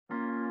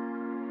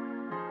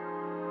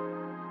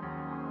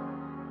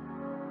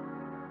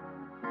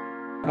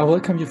I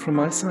welcome you from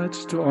my side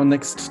to our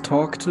next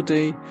talk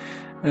today,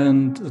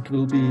 and it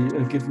will be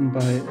given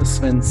by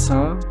Sven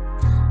Saar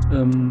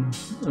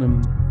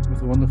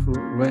with a wonderful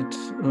red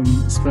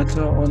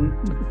sweater on,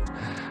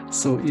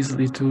 so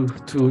easily to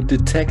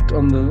detect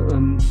on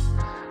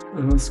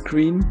the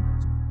screen.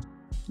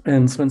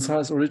 And Sven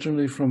Saar is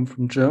originally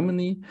from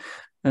Germany,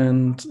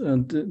 and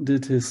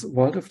did his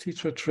Waldorf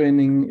teacher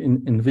training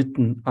in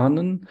Witten,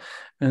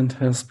 and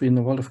has been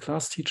a Waldorf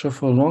class teacher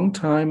for a long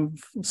time,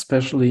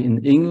 especially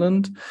in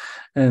England,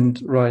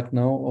 and right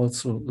now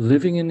also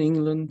living in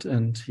England.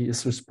 And he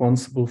is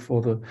responsible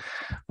for the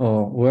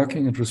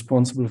working and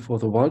responsible for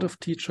the Waldorf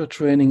teacher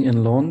training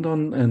in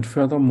London. And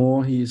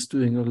furthermore, he is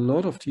doing a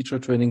lot of teacher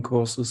training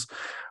courses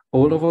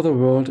all over the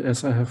world.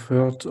 As I have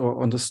heard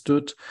or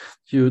understood,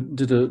 you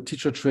did a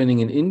teacher training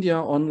in India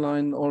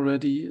online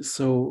already.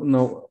 So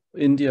now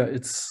India,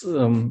 it's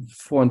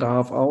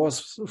 4.5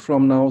 hours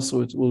from now,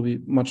 so it will be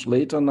much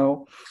later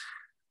now.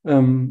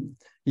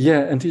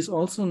 Yeah, and he's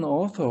also an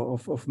author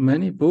of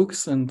many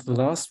books, and the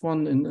last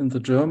one in the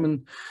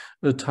German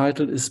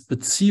title is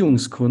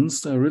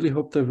Beziehungskunst. I really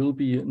hope there will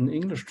be an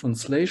English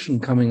translation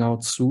coming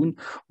out soon.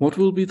 What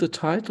will be the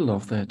title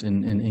of that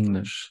in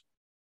English?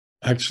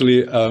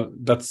 Actually,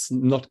 that's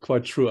not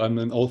quite true. I'm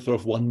an author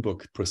of one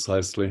book,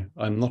 precisely.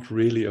 I'm not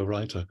really a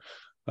writer.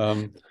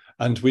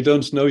 And we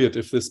don't know yet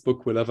if this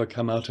book will ever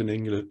come out in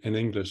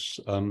English,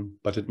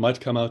 but it might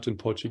come out in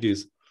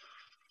Portuguese.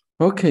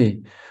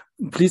 Okay.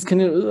 Please, can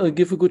you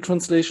give a good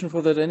translation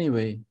for that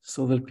anyway,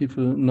 so that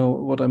people know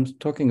what I'm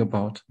talking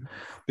about?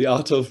 The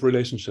Art of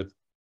Relationship.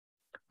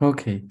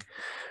 Okay.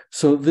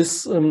 So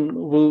this has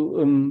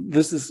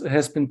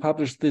been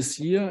published this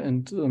year,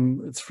 and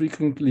it's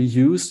frequently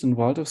used in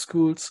Waldorf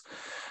schools.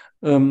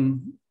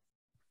 And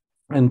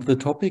the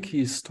topic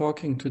he's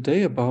talking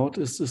today about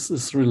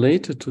is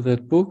related to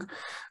that book.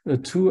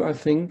 Too, I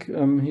think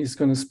he's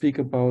going to speak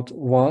about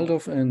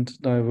Waldorf and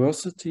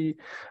diversity,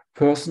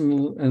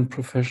 personal and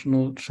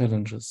professional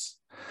challenges.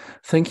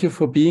 Thank you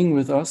for being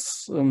with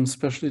us,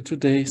 especially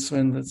today,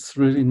 Sven. That's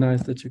really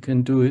nice that you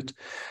can do it.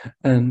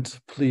 And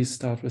please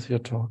start with your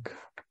talk.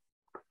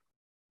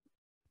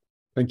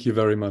 Thank you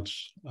very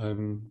much.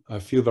 I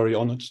feel very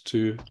honored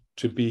to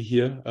be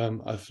here.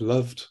 I've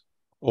loved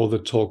all the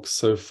talks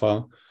so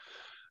far.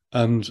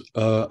 And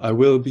I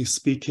will be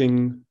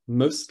speaking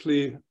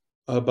mostly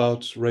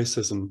about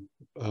racism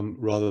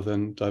rather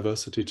than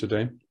diversity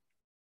today.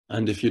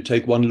 And if you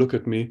take one look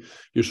at me,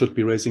 you should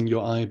be raising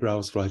your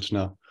eyebrows right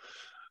now.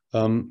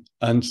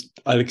 And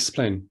I'll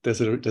explain.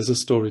 There's a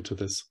story to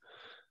this.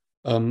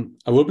 I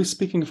will be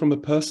speaking from a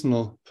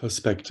personal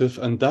perspective,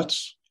 and that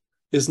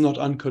is not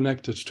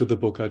unconnected to the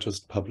book I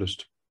just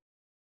published.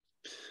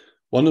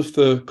 One of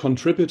the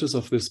contributors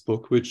of this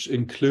book, which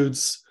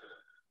includes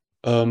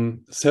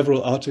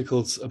several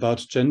articles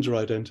about gender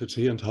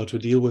identity and how to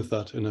deal with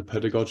that in a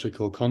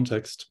pedagogical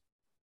context,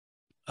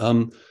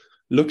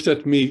 looked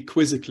at me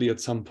quizzically at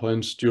some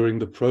point during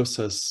the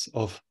process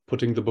of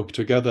putting the book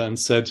together and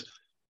said,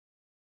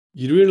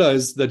 "You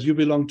realize that you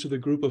belong to the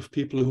group of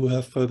people who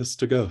have furthest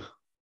to go."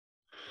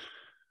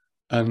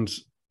 And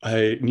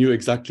I knew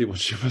exactly what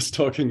she was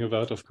talking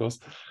about, of course.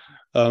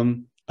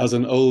 As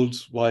an old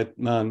white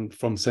man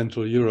from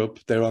Central Europe,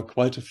 there are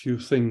quite a few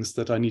things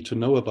that I need to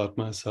know about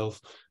myself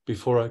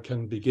before I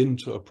can begin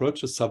to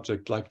approach a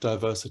subject like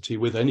diversity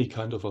with any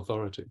kind of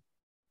authority.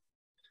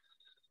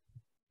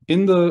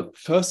 In the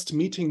first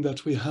meeting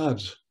that we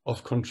had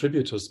of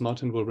contributors,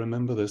 Martin will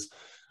remember this,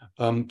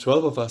 12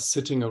 of us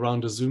sitting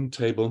around a Zoom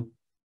table,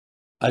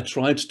 I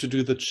tried to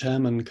do the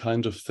chairman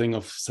kind of thing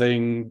of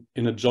saying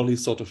in a jolly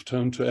sort of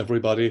tone to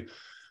everybody,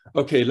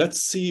 okay,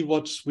 let's see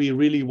what we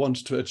really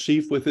want to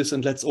achieve with this,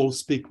 and let's all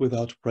speak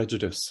without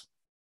prejudice.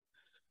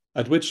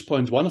 At which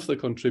point one of the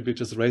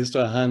contributors raised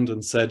her hand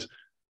and said,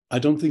 I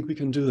don't think we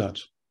can do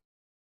that.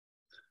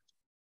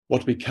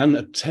 What we can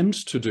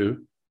attempt to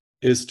do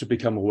is to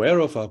become aware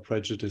of our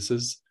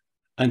prejudices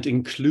and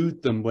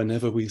include them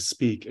whenever we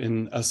speak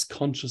in as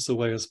conscious a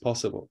way as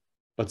possible.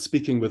 But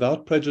speaking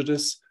without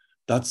prejudice,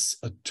 that's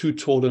too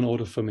tall an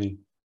order for me.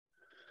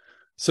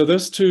 So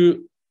those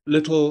two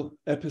little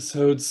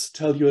episodes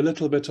tell you a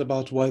little bit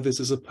about why this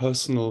is a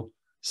personal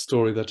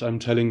story that I'm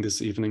telling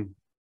this evening.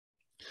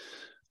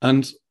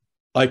 And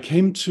I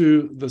came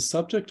to the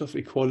subject of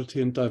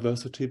equality and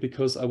diversity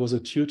because I was a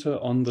tutor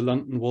on the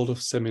London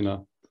Waldorf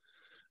seminar.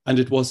 And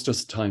it was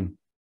just time.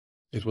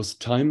 It was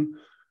time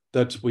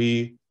that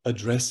we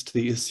addressed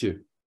the issue.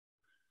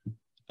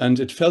 And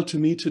it fell to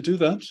me to do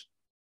that.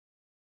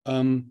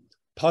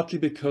 Partly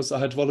because I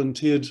had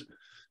volunteered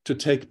to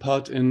take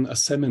part in a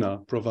seminar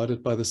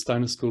provided by the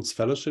Steiner School's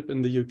Fellowship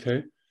in the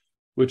UK,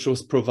 which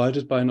was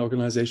provided by an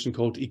organization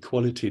called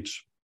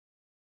Equaliteach.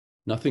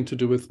 Nothing to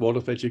do with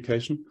Waldorf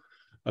education,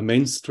 a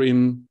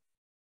mainstream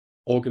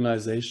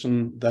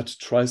organization that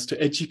tries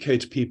to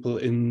educate people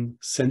in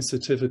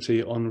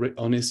sensitivity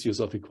on issues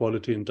of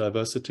equality and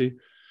diversity.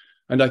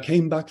 And I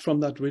came back from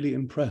that really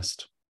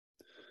impressed.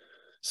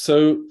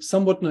 So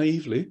somewhat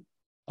naively,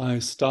 I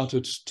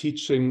started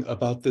teaching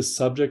about this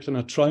subject, and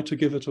I tried to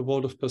give it a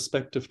Waldorf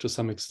perspective to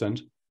some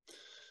extent.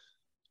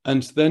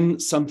 And then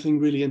something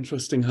really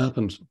interesting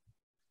happened.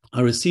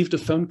 I received a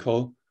phone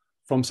call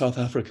from South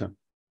Africa.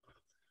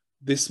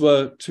 These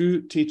were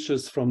two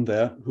teachers from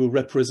there who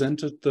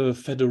represented the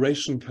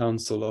Federation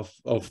Council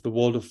of the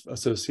Waldorf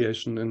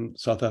Association in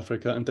South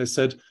Africa. And they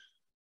said,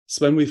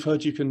 Sven, we've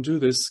heard you can do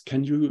this.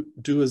 Can you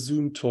do a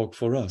Zoom talk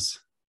for us?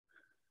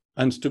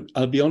 And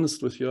I'll be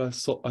honest with you, I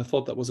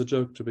thought that was a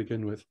joke to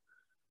begin with.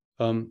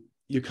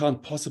 You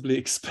can't possibly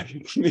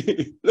expect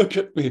me, look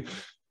at me,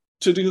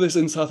 to do this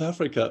in South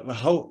Africa.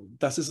 How?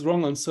 That is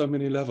wrong on so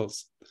many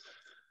levels.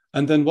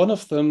 And then one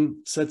of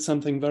them said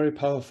something very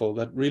powerful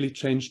that really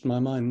changed my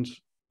mind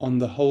on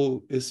the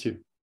whole issue.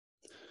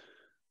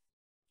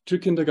 Two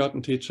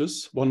kindergarten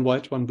teachers, one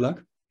white, one black.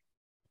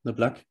 The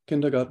black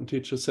kindergarten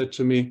teacher said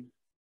to me,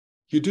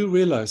 you do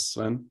realize,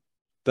 Sven,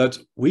 that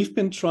we've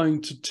been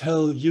trying to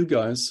tell you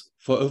guys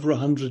for over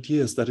 100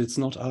 years that it's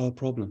not our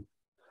problem.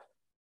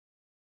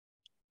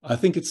 I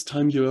think it's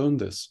time you own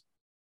this.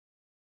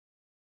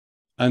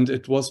 And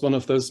it was one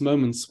of those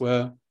moments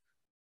where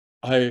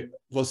I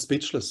was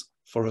speechless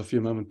for a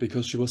few moments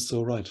because she was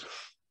so right.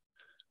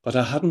 But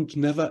I hadn't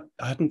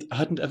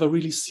ever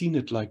really seen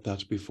it like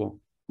that before.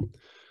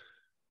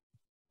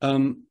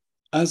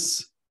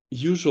 As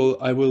usual,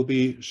 I will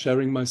be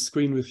sharing my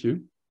screen with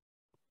you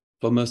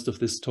for most of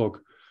this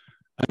talk.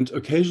 And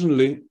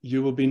occasionally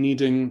you will be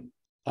needing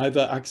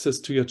either access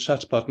to your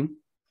chat button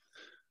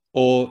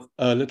or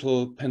a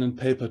little pen and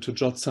paper to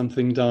jot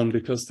something down,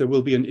 because there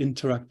will be an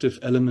interactive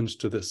element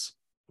to this.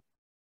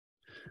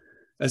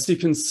 As you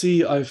can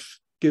see, I've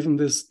given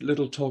this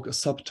little talk a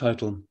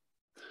subtitle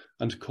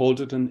and called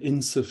it an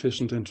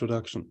insufficient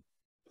introduction.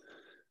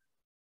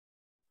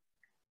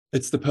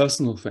 It's the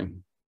personal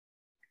thing.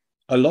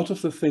 A lot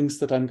of the things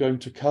that I'm going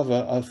to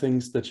cover are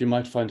things that you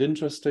might find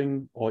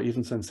interesting or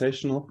even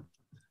sensational,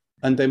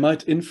 and they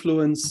might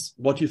influence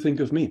what you think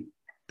of me.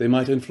 They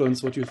might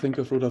influence what you think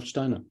of Rudolf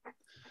Steiner.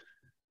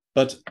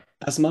 But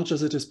as much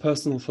as it is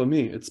personal for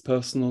me, it's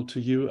personal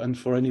to you and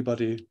for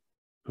anybody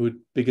who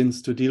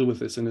begins to deal with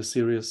this in a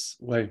serious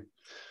way.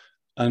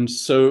 And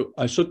so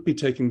I should be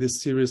taking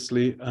this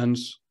seriously and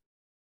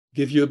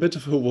give you a bit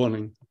of a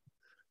warning.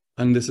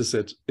 And this is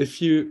it.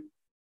 If you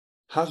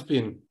have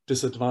been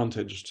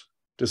disadvantaged,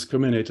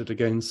 discriminated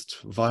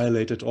against,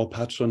 violated, or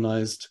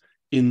patronized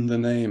in the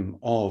name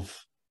of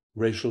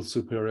racial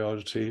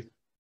superiority,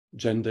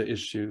 gender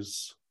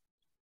issues,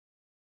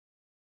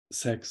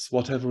 sex,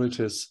 whatever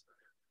it is,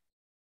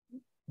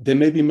 there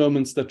may be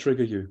moments that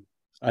trigger you.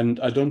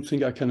 And I don't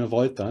think I can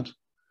avoid that.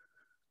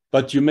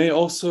 But you may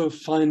also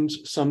find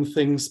some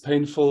things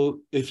painful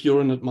if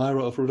you're an admirer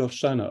of Rudolf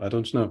Steiner. I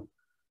don't know.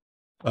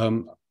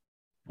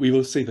 We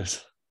will see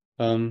this.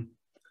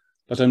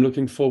 But I'm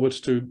looking forward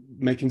to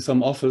making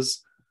some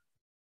offers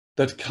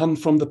that come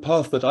from the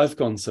path that I've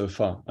gone so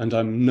far, and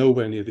I'm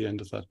nowhere near the end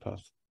of that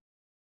path.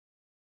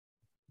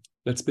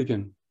 Let's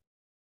begin.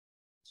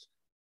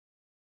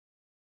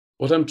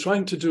 What I'm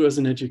trying to do as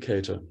an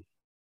educator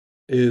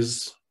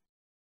is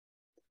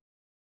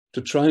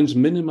to try and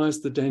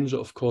minimize the danger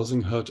of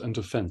causing hurt and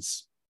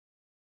offense.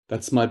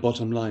 That's my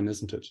bottom line,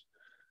 isn't it?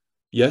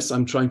 Yes,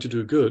 I'm trying to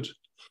do good,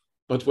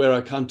 but where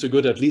I can't do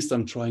good, at least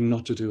I'm trying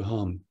not to do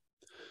harm.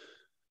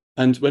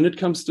 And when it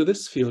comes to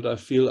this field, I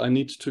feel I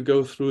need to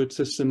go through it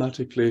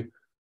systematically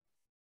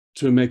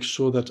to make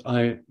sure that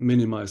I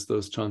minimize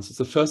those chances.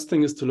 The first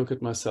thing is to look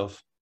at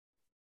myself.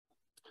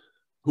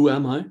 Who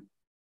am I?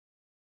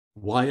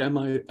 Why am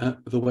I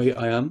the way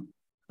I am?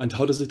 And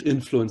how does it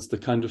influence the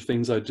kind of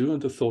things I do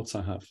and the thoughts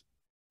I have?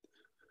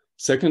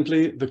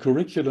 Secondly, the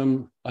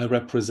curriculum I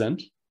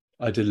represent,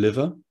 I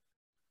deliver.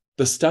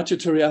 The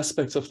statutory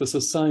aspects of the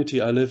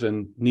society I live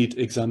in need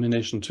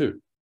examination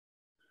too.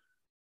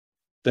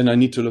 Then I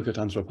need to look at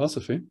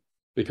anthroposophy,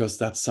 because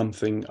that's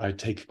something I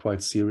take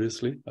quite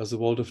seriously as a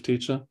Waldorf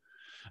teacher.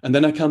 And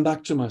then I come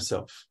back to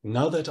myself.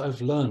 Now that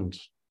I've learned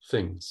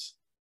things,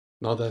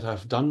 now that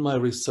I've done my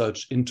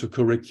research into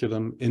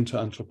curriculum, into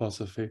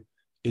anthroposophy,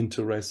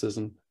 into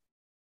racism,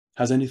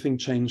 has anything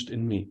changed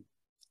in me?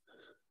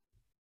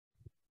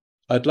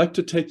 I'd like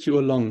to take you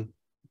along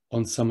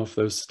on some of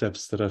those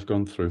steps that I've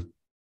gone through.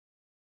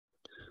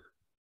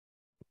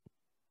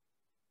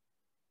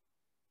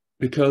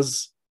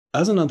 Because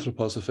as an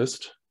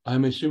anthroposophist,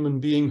 I'm a human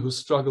being who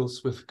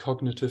struggles with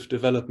cognitive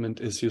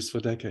development issues for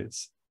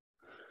decades.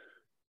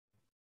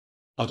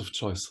 Out of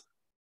choice.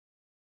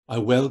 I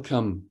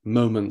welcome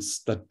moments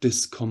that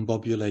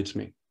discombobulate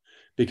me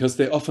because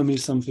they offer me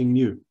something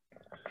new.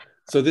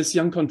 So this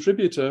young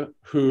contributor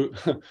who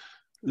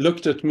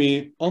looked at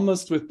me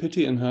almost with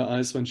pity in her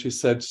eyes when she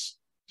said,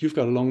 "You've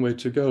got a long way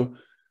to go,"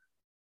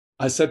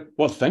 I said,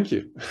 "Well, thank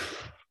you."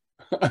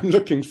 I'm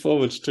looking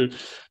forward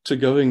to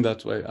going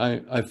that way.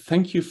 I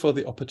thank you for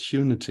the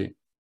opportunity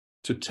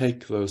to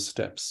take those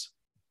steps.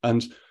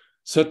 And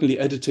certainly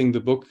editing the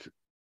book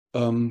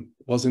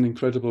was an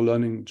incredible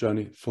learning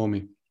journey for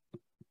me.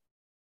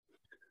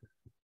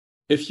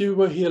 If you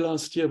were here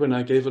last year when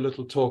I gave a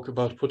little talk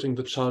about putting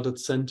the child at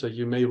center,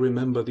 you may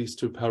remember these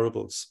two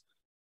parables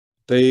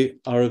They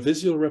are a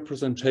visual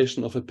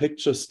representation of a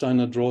picture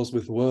Steiner draws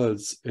with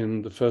words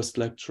in the first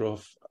lecture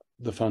of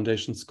the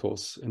Foundations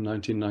course in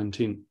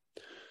 1919.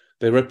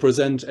 They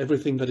represent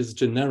everything that is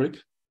generic,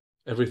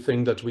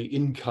 everything that we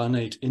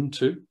incarnate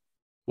into,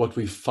 what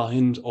we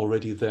find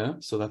already there,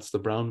 so that's the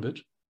brown bit,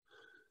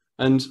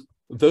 and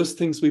those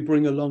things we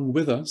bring along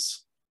with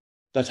us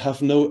that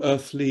have no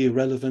earthly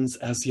relevance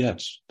as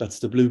yet, that's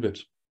the blue bit.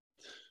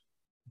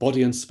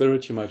 Body and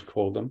spirit, you might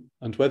call them,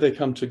 and where they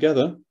come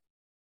together,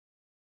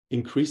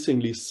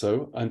 increasingly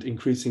so, and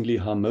increasingly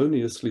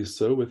harmoniously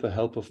so with the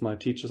help of my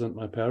teachers and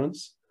my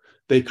parents,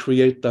 they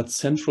create that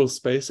central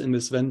space in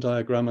this Venn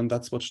diagram, and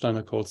that's what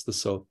Steiner calls the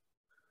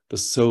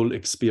soul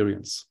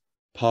experience.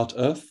 Part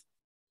earth,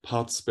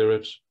 part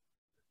spirit,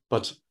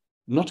 but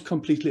not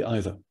completely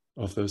either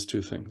of those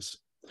two things.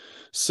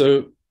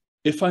 So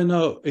if I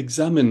now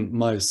examine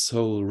my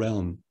soul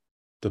realm,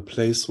 the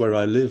place where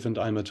I live and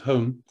I'm at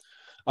home,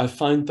 I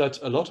find that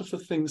a lot of the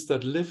things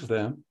that live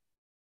there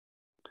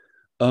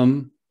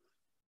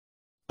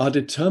are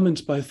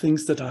determined by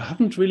things that I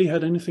haven't really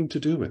had anything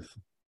to do with.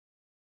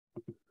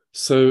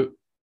 So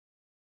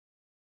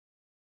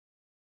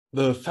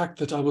the fact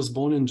that I was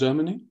born in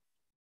Germany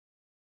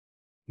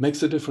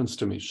makes a difference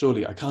to me.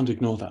 Surely I can't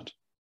ignore that.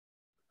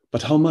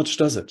 But how much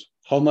does it?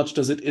 How much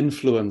does it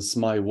influence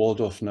my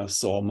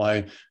Waldorfness or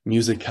my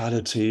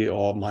musicality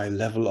or my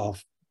level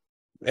of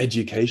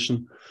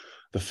education,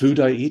 the food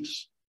I eat?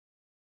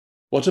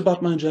 What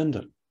about my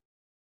gender?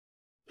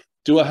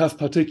 Do I have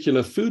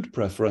particular food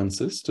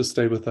preferences, to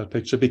stay with that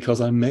picture,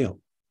 because I'm male?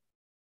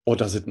 Or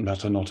does it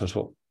matter not at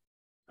all?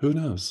 Who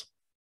knows?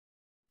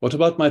 What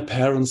about my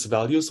parents'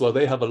 values? Well,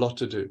 they have a lot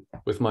to do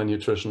with my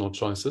nutritional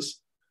choices.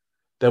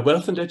 Their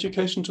wealth and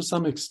education to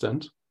some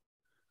extent,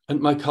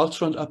 and my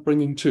culture and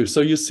upbringing too.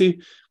 So you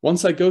see,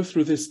 once I go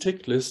through this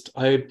tick list,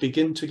 I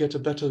begin to get a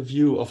better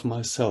view of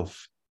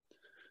myself.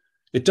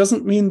 It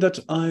doesn't mean that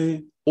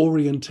I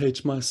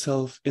orientate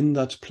myself in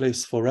that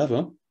place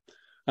forever.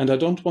 And I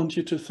don't want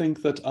you to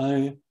think that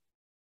I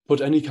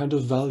put any kind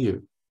of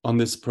value on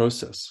this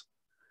process.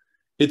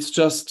 It's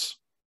just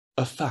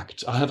a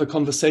fact. I have a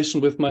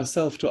conversation with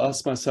myself to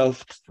ask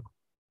myself,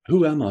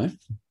 who am I?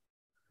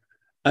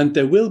 And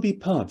there will be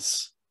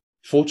parts,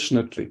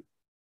 fortunately,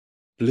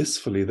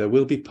 blissfully, there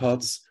will be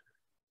parts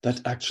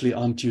that actually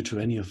aren't due to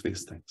any of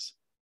these things.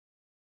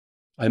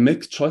 I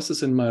make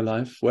choices in my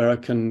life where I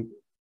can,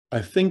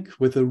 I think,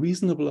 with a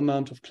reasonable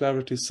amount of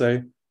clarity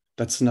say,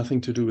 that's nothing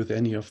to do with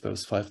any of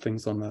those 5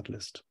 things on that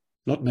list.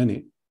 Not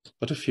many,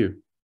 but a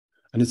few.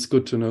 And it's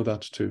good to know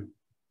that too.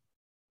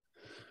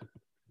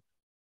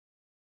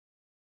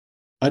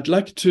 I'd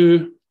like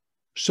to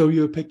show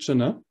you a picture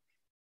now,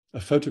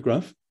 a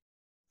photograph.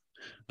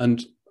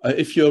 And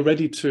if you're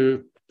ready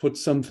to put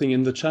something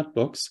in the chat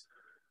box,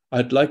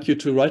 I'd like you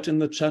to write in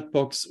the chat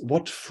box,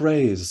 what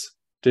phrase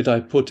did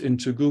I put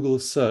into Google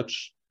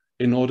search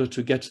in order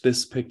to get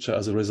this picture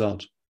as a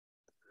result?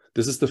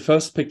 This is the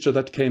first picture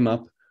that came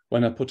up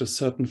when I put a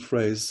certain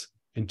phrase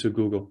into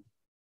Google,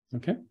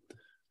 okay?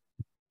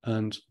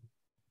 And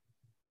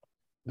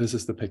this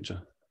is the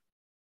picture.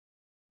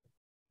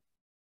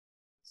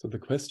 So the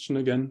question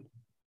again,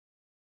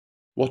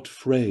 what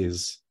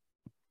phrase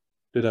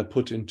did I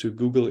put into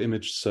Google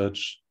image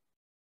search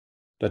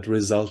that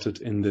resulted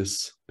in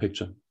this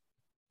picture?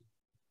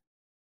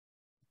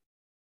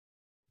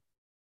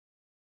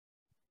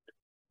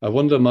 I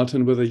wonder,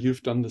 Martin, whether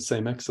you've done the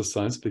same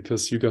exercise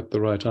because you got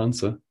the right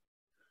answer.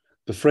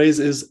 The phrase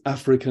is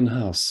African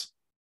house.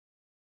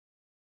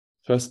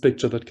 First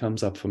picture that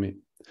comes up for me.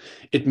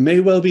 It may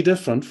well be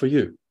different for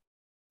you,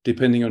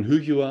 depending on who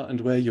you are and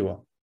where you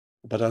are,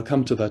 but I'll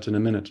come to that in a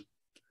minute.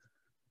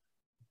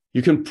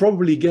 You can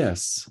probably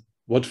guess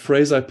what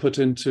phrase I put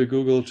into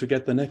Google to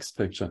get the next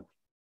picture.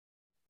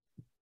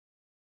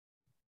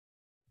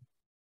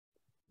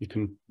 You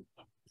can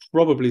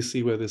probably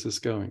see where this is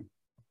going.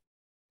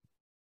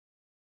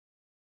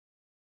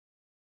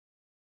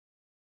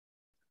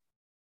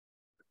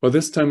 Well,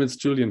 this time it's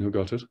Julian who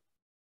got it.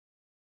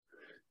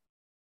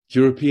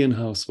 European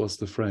house was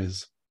the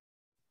phrase.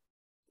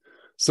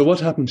 So what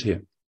happened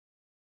here?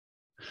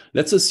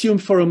 Let's assume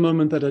for a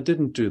moment that I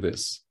didn't do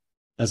this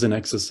as an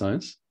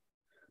exercise,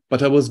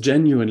 but I was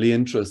genuinely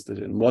interested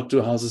in what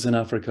do houses in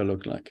Africa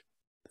look like.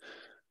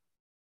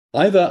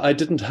 Either I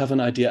didn't have an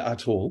idea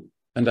at all,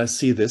 and I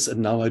see this, and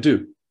now I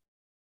do.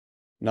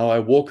 Now I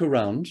walk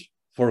around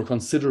for a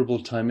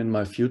considerable time in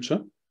my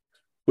future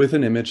with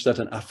an image that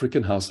an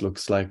African house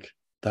looks like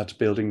that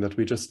building that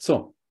we just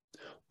saw.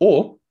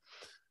 Or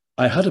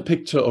I had a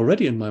picture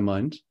already in my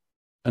mind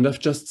and I've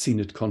just seen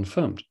it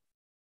confirmed.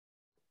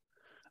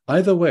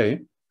 Either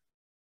way,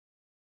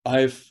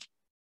 I've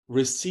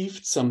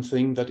received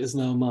something that is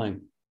now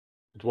mine.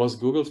 It was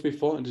Google's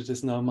before and it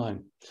is now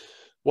mine.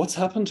 What's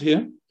happened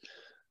here?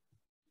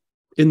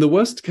 In the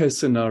worst case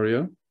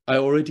scenario, I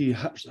already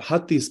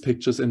had these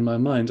pictures in my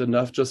mind and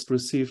I've just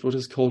received what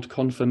is called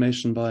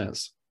confirmation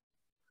bias.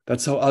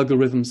 That's how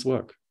algorithms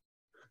work.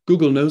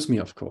 Google knows me,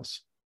 of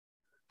course.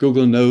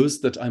 Google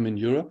knows that I'm in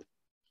Europe,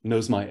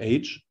 knows my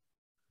age,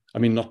 I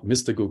mean, not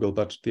Mr. Google,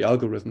 but the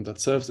algorithm that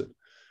serves it.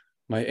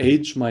 My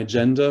age, my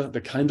gender,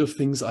 the kind of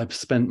things I've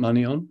spent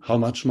money on, how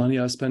much money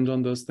I spend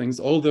on those things,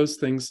 all those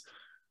things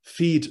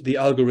feed the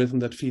algorithm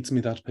that feeds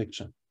me that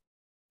picture.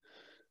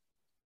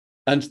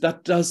 And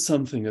that does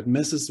something, it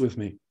messes with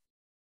me.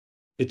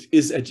 It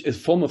is a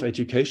form of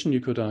education, you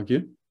could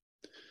argue,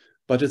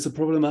 but it's a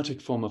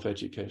problematic form of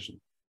education.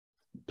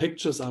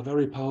 Pictures are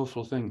very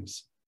powerful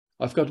things.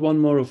 I've got one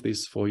more of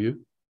these for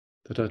you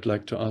that I'd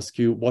like to ask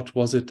you. What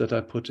was it that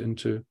I put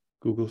into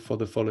Google for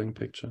the following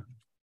picture?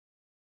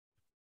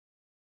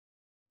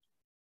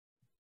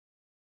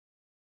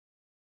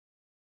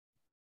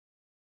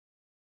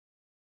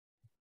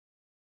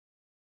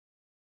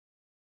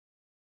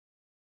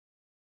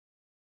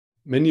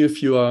 Many of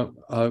you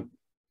are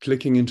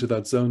clicking into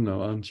that zone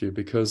now, aren't you?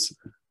 Because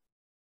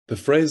the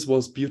phrase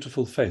was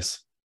beautiful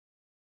face.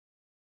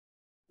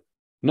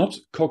 Not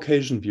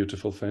Caucasian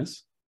beautiful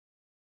face,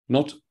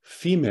 not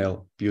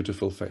female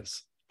beautiful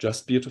face,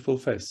 just beautiful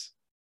face.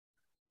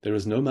 There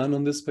is no man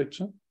on this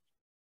picture.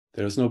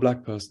 There is no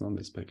black person on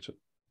this picture.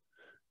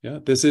 Yeah,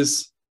 this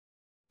is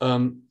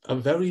a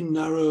very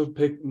narrow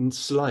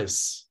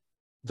slice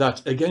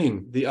that,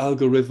 again, the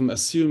algorithm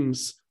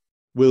assumes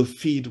will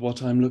feed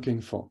what I'm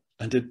looking for.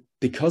 And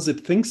because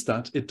it thinks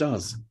that, it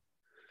does.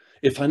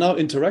 If I now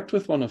interact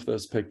with one of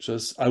those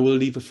pictures, I will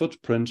leave a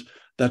footprint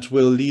that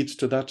will lead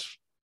to that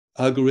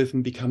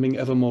algorithm becoming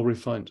ever more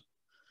refined.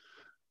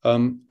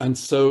 And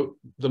so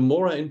the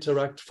more I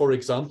interact, for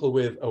example,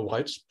 with a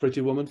white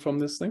pretty woman from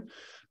this thing,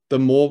 the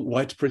more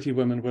white pretty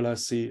women will I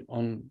see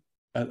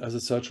as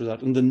a search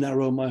result, and the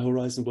narrower my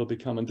horizon will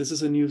become. And this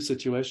is a new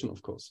situation,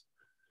 of course.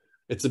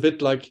 It's a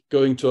bit like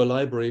going to a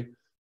library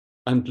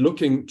and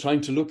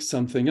trying to look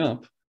something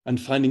up and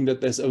finding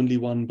that there's only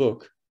one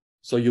book.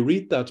 So you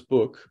read that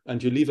book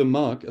and you leave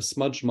a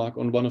smudge mark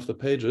on one of the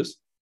pages.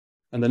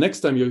 And the next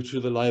time you go to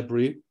the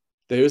library,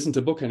 there isn't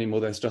a book anymore,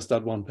 there's just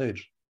that one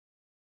page.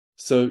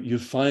 So you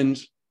find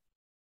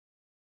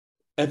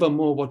ever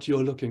more what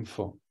you're looking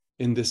for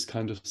in this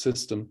kind of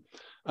system.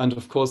 And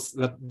of course,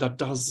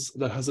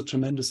 that has a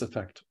tremendous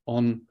effect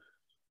on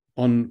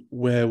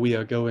where we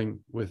are going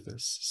with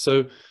this.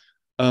 So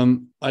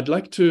I'd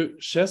like to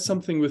share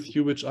something with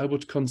you which I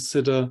would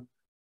consider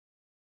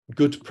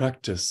good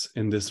practice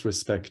in this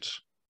respect,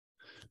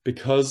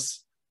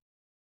 because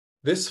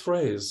this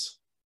phrase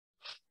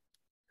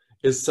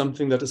is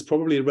something that is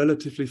probably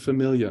relatively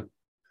familiar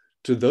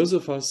to those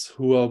of us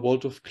who are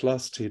Waldorf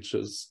class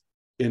teachers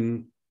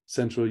in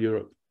Central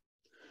Europe.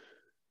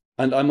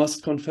 And I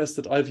must confess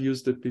that I've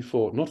used it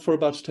before, not for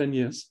about 10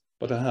 years,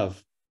 but I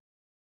have.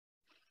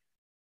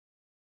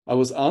 I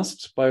was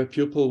asked by a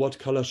pupil, what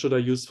color should I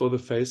use for the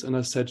face? And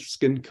I said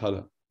skin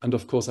color. And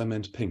of course I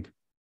meant pink.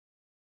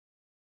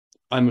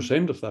 I'm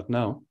ashamed of that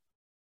now.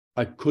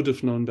 I could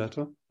have known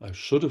better. I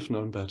should have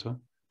known better,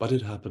 but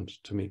it happened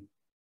to me.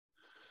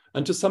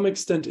 And to some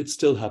extent, it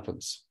still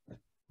happens.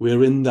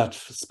 We're in that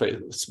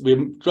space.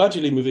 We're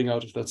gradually moving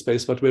out of that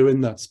space, but we're in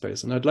that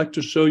space. And I'd like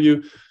to show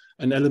you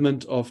an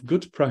element of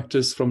good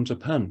practice from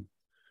Japan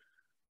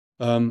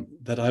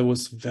that I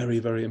was very,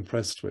 very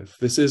impressed with.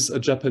 This is a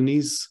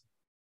Japanese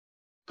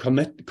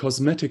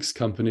cosmetics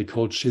company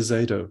called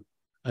Shiseido.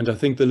 And I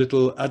think the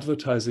little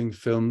advertising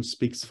film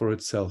speaks for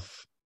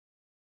itself.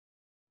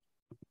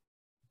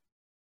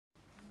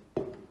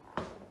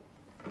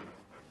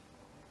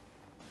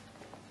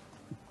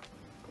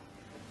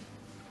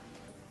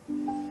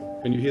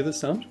 Can you hear the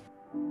sound?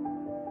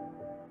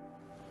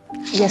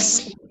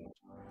 Yes.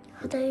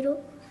 肌色。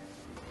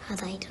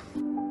肌色。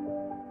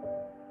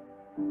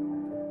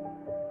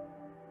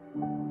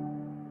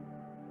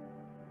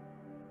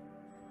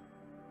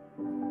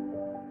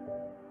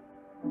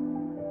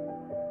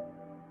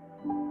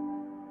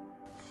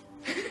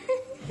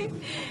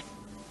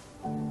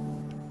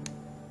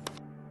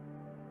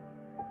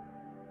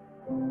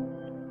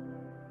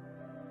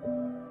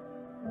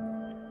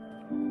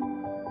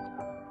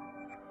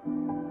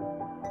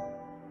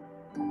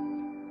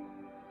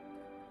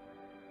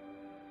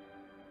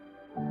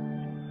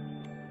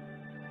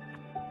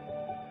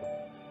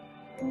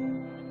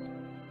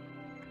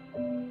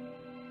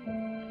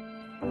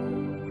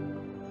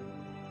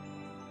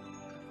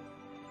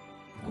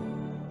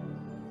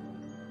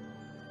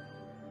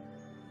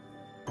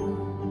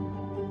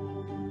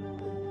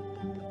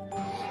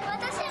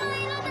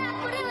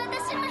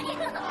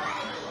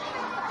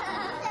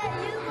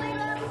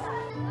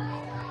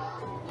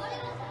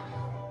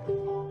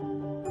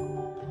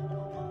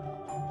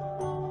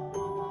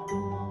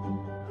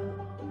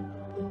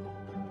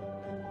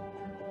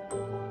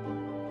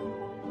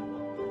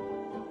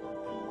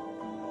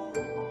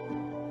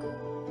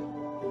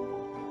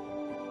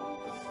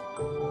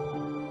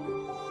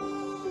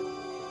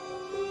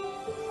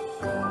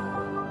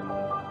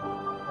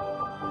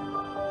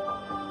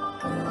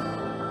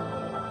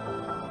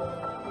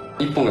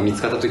一本が見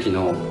つかった時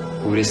の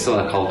嬉しそう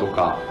な顔と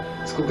か、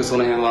すごくそ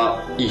の辺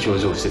はいい表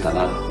情をしてた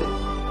なって。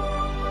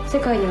世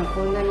界には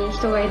こんなに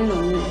人がいる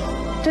のに、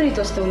一人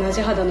として同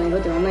じ肌の色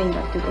ではないん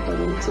だっていうこと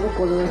にすご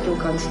く驚きを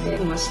感じて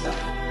いました。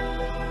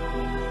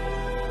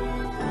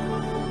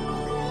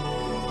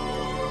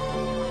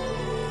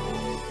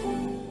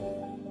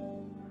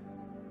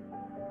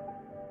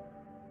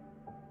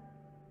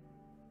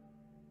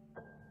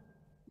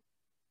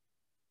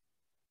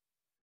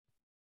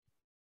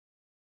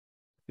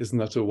Isn't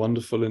that a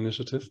wonderful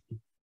initiative?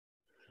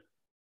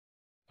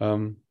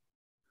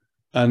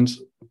 And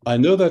I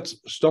know that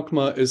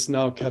Stockmar is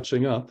now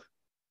catching up,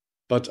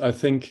 but I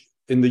think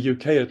in the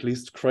UK at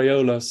least,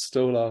 Crayola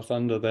stole our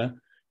thunder there.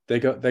 They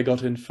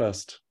got in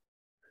first.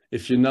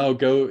 If you now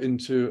go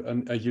into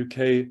a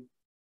UK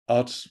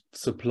art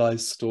supply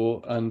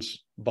store and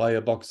buy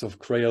a box of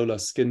Crayola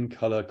skin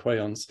color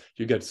crayons,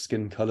 you get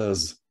skin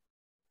colors.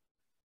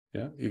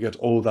 Yeah, you get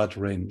all that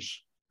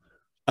range.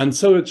 And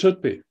so it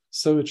should be.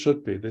 So it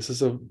should be. This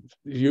is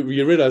you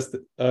realize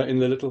that in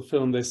the little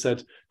film they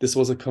said this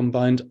was a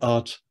combined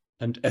art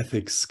and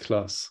ethics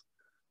class.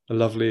 A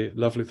lovely,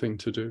 lovely thing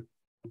to do.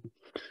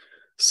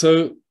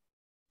 So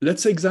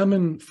let's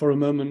examine for a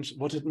moment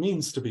what it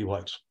means to be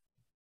white.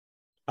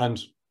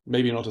 And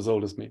maybe not as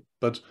old as me,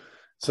 but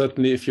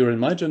certainly if you're in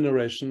my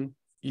generation,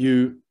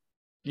 you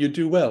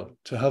do well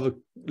to have a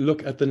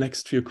look at the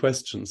next few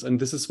questions. And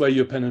this is where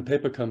your pen and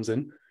paper comes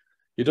in.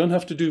 You don't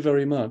have to do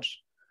very much.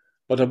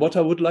 But what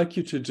I would like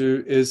you to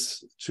do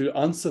is to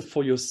answer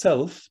for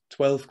yourself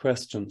 12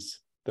 questions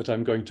that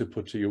I'm going to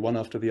put to you, one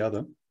after the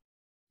other.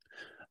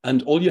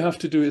 And all you have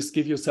to do is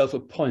give yourself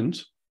a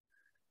point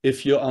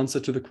if your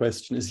answer to the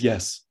question is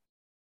yes.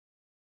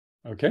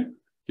 Okay?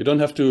 You don't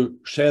have to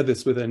share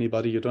this with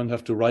anybody. You don't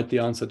have to write the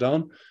answer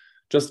down.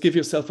 Just give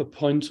yourself a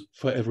point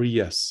for every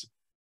yes.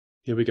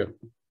 Here we go.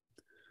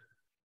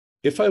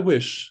 If I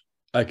wish,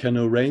 I can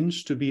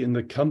arrange to be in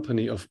the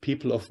company of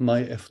people of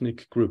my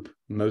ethnic group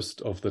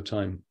most of the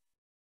time.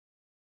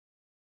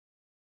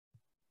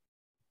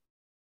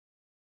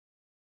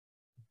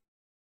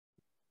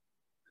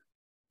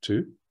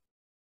 Two,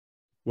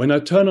 when I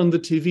turn on the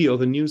TV or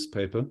the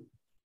newspaper,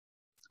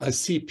 I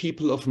see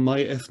people of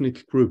my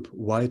ethnic group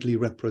widely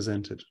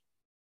represented.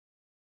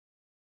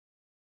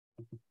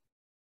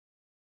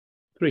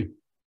 3,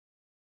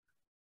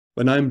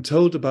 when I am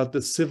told about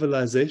the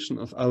civilization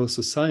of our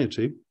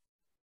society,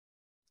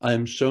 I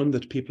am shown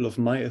that people of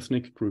my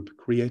ethnic group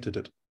created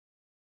it.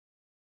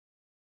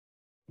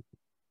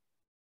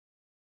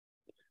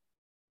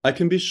 I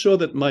can be sure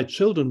that my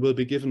children will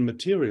be given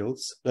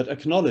materials that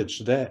acknowledge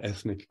their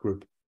ethnic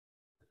group.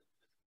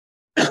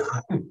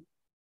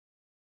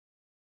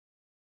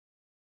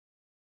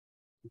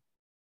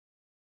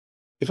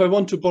 If I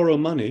want to borrow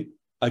money,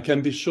 I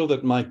can be sure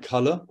that my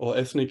color or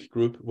ethnic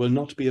group will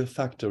not be a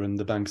factor in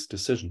the bank's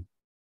decision.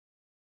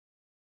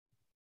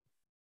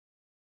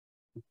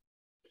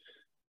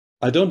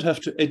 I don't have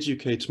to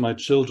educate my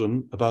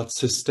children about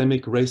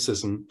systemic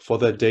racism for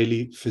their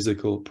daily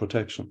physical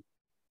protection.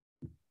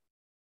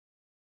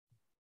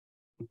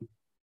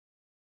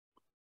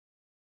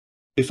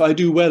 If I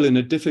do well in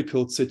a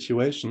difficult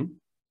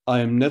situation, I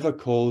am never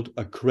called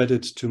a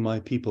credit to my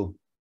people.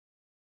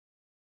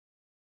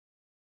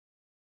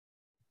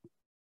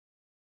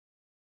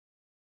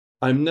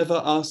 I'm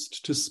never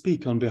asked to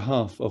speak on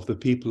behalf of the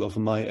people of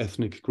my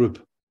ethnic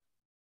group.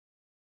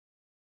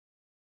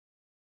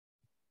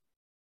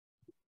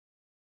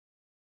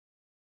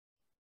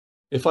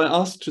 If I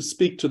ask to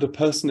speak to the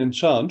person in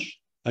charge,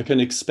 I can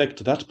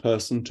expect that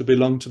person to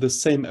belong to the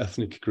same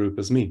ethnic group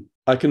as me.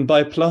 I can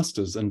buy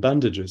plasters and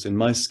bandages in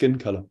my skin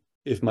color.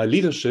 If my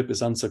leadership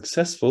is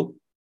unsuccessful,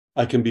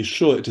 I can be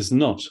sure it is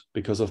not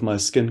because of my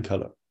skin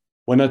color.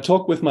 When I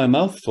talk with my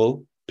mouth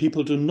full,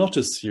 people do not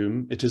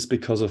assume it is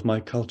because of my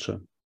culture.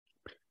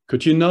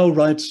 Could you now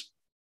write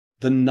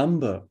the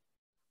number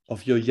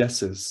of your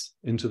yeses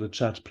into the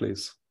chat,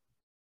 please?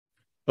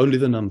 Only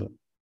the number.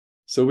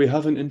 So we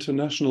have an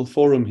international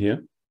forum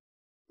here.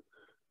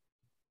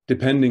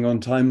 Depending on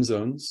time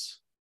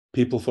zones,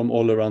 people from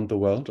all around the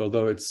world,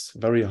 although it's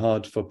very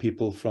hard for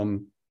people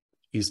from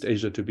East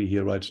Asia to be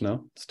here right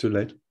now. It's too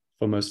late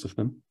for most of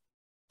them.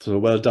 So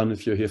well done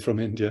if you're here from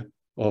India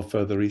or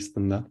further east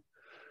than that.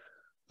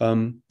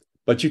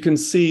 But you can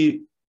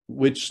see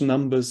which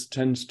numbers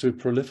tend to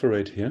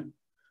proliferate here.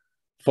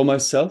 For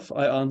myself,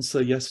 I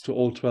answer yes to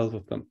all 12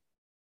 of them.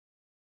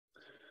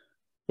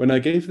 When I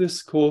gave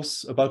this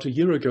course about a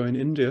year ago in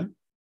India,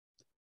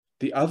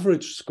 the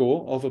average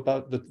score of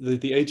about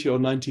the 80 or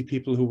 90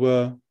 people who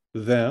were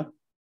there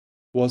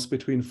was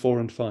between 4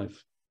 and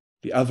 5,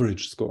 the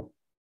average score.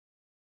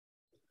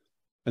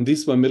 And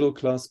these were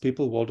middle-class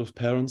people, Waldorf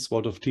parents,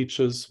 Waldorf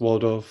teachers,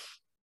 Waldorf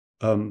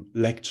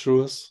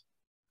lecturers.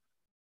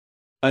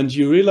 And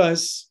you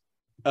realize,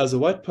 as a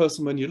white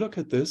person, when you look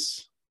at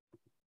this,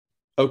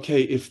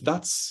 okay, if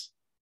that's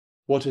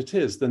what it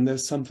is, then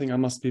there's something I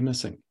must be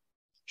missing.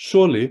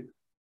 Surely,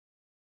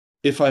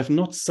 if I've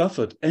not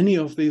suffered any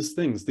of these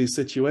things, these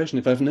situations,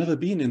 if I've never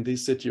been in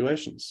these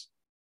situations,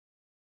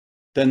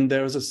 then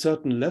there is a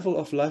certain level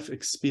of life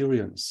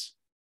experience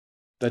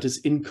that is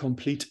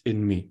incomplete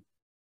in me.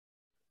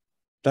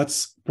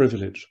 That's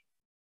privilege.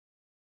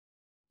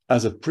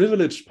 As a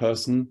privileged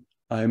person,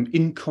 I am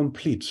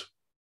incomplete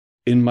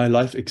in my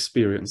life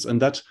experience,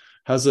 and that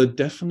has a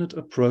definite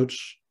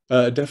approach,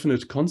 a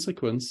definite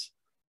consequence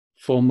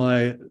for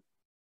my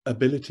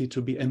ability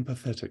to be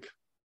empathetic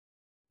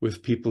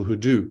with people who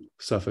do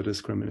suffer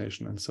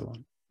discrimination and so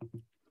on.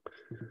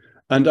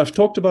 And I've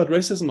talked about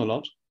racism a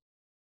lot,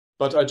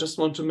 But I just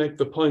want to make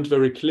the point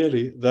very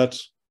clearly that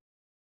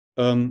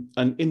an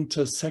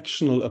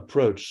intersectional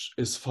approach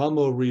is far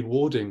more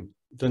rewarding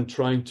than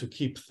trying to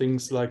keep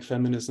things like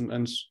feminism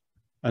and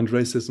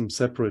racism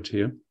separate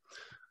here.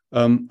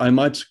 I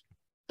might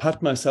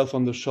pat myself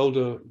on the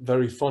shoulder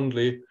very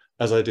fondly,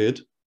 as I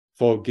did,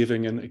 for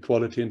giving an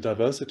equality and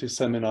diversity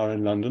seminar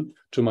in London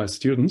to my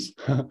students.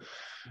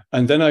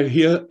 And then I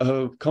hear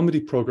a comedy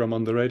program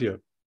on the radio.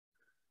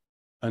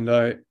 And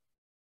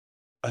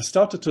I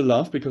started to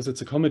laugh because it's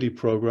a comedy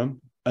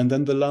program, and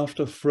then the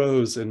laughter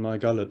froze in my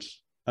gullet.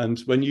 And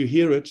when you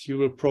hear it, you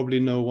will probably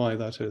know why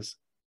that is.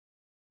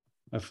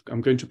 I'm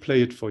going to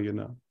play it for you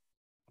now.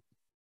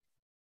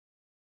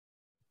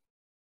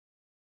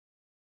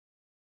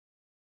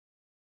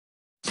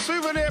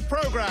 Souvenir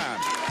program.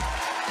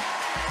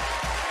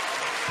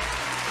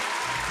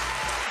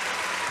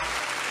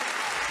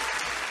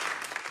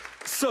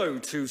 So,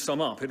 to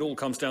sum up, it all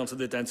comes down to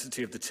the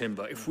density of the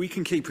timber. If we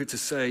can keep it to,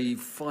 say,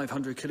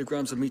 500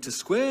 kilograms a metre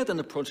square, then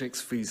the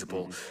project's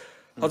feasible.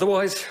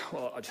 Otherwise,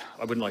 well,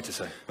 I wouldn't like to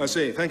say. I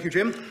see. Thank you,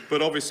 Jim.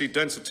 But obviously,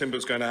 denser timber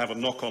is going to have a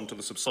knock-on to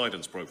the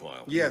subsidence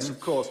profile. Yes, of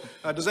course.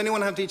 Does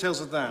anyone have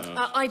details of that?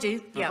 I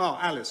do, yeah. Oh,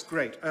 Alice,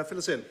 great. Fill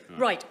us in.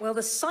 Right, well,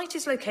 the site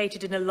is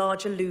located in a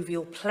large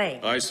alluvial plain.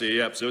 I see,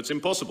 yep, so it's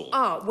impossible.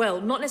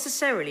 Well, not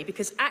necessarily,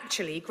 because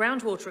actually,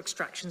 groundwater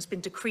extraction's been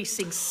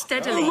decreasing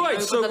steadily Oh, right,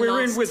 over so the we're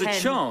last in with 10... a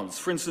chance.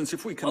 For instance,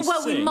 if we can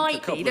Well, we sing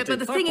might be, but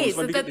the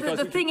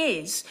thing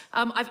is,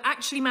 I've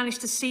actually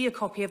managed to see a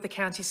copy of the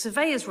county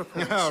surveyor's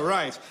report. Oh,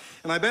 right.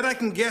 And I bet I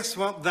can guess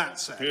what that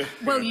said.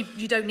 Well,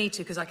 you don't need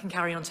to, because I can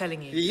carry on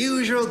telling you. The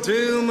usual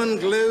doom and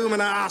gloom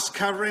and arse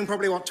covering,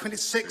 probably, what,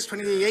 26,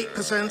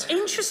 28%?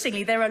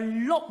 Interestingly, there are a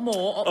lot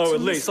more optimistic. Oh,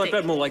 at least. I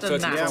bet more like than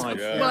 35.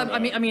 that. Well,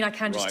 I mean, I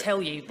can just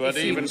tell you. But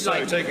even so,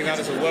 like, taking that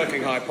as a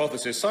working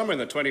hypothesis, somewhere in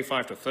the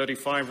 25 to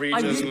 35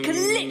 region... I can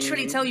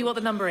literally tell you what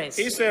the number is.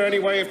 Is there any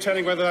way of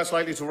telling whether that's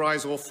likely to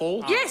rise or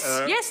fall? Yes,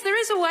 yes, there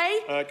is a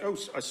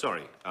way.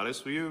 Sorry,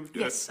 Alice, were you...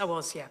 Yes, I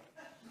was, yeah.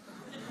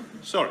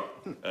 Sorry,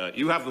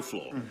 you have the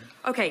floor.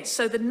 OK,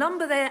 so the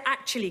number they're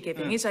actually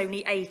giving is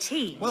only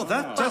 18. Well,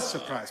 that does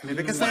surprise me,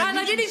 because... And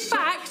I did, in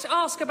fact,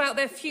 ask about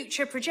their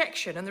future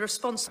projection, and the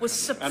response was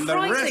surprisingly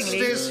and the rest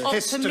is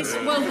optimistic.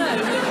 history. Well,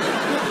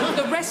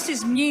 no, the rest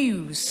is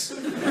news,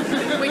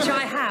 which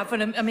I have,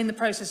 and I'm in the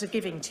process of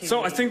giving to you.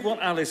 So I think what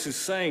Alice is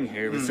saying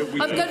here is that we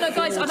can No,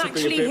 guys, I'm afford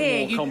to be a actually bit here.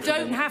 more You confident.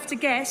 don't have to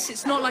guess.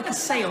 It's not like a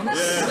séance.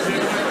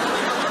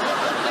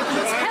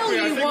 I Tell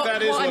you think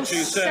that is what I'm what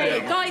she's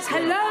saying. Guys,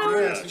 hello?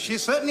 Yes,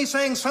 she's certainly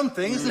saying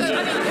something, isn't she?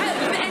 I mean,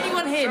 can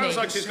anyone hear me? Sounds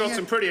like she's got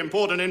some pretty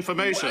important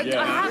information.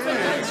 I haven't.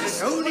 I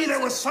just... Only there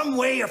was some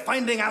way of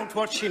finding out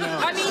what she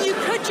knows. I mean, you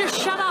could just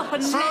shut up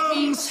and let me tell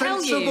you.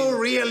 Some sensible,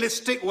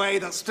 realistic way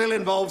that still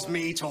involves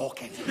me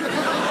talking.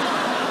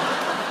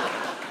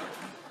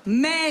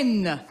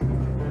 Men,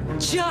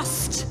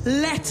 just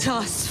let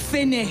us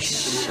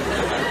finish.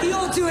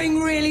 You're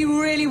doing really,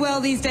 really well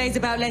these days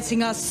about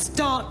letting us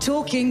start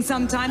talking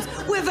sometimes.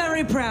 We're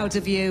very proud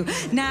of you.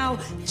 Now,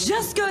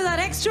 just go that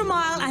extra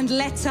mile and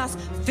let us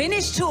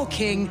finish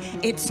talking.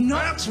 It's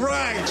not... That's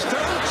right. Don't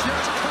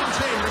just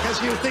cut in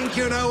because you think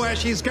you know where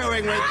she's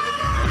going with...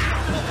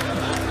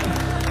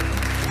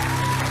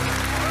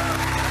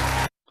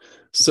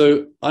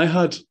 So I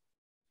had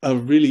a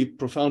really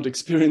profound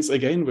experience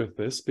again with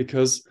this,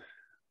 because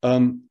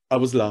I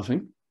was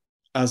laughing,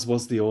 as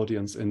was the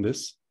audience in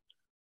this.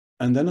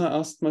 And then I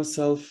asked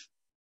myself,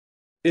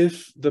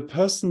 if the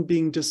person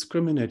being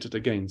discriminated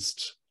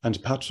against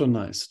and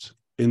patronized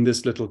in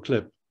this little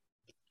clip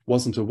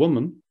wasn't a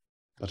woman,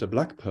 but a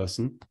black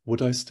person,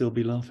 would I still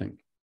be laughing?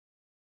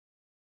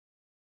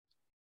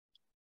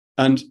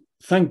 And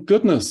thank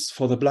goodness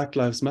for the Black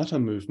Lives Matter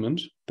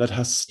movement that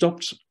has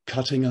stopped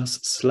cutting us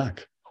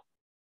slack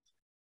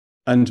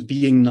and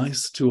being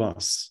nice to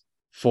us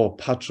for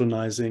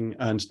patronizing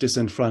and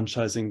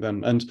disenfranchising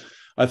them. And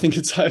I think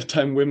it's high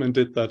time women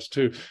did that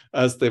too,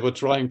 as they were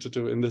trying to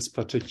do in this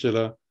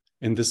particular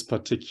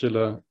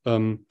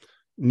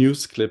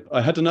news clip.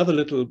 I had another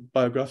little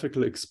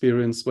biographical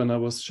experience when I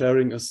was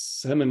sharing a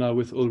seminar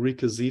with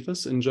Ulrike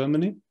Sievers in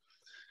Germany.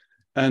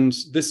 And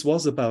this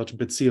was about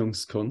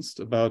Beziehungskunst,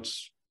 about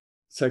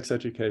sex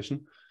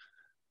education.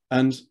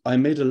 And I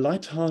made a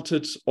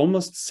lighthearted,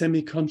 almost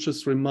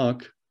semi-conscious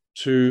remark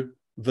to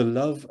the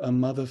love a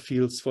mother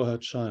feels for her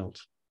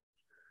child.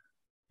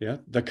 Yeah,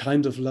 the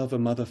kind of love a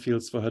mother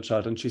feels for her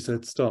child. And she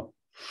said, stop.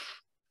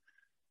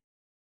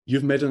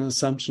 You've made an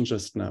assumption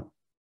just now.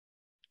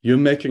 You're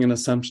making an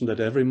assumption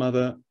that every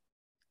mother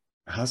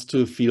has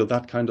to feel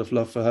that kind of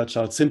love for her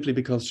child simply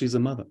because she's a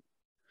mother.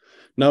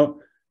 Now,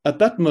 at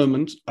that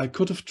moment, I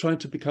could have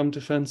tried to become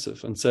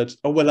defensive and said,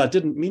 oh, well, I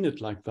didn't mean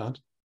it like that.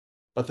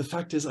 But the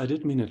fact is, I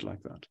did mean it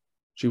like that.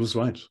 She was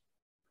right.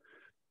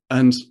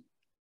 And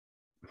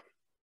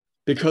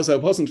because I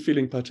wasn't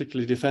feeling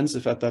particularly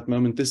defensive at that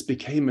moment, this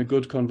became a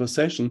good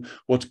conversation.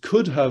 What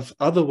could have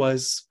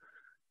otherwise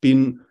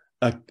been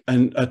a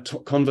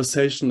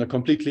conversation, a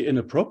completely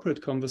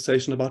inappropriate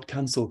conversation about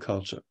cancel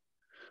culture.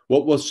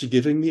 What was she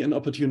giving me? An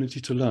opportunity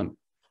to learn,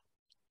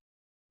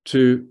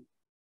 to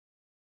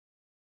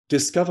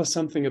discover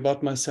something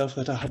about myself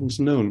that I hadn't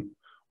known,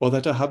 or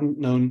that I hadn't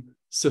known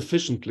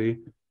sufficiently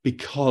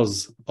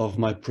because of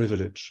my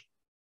privilege.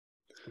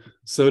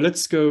 So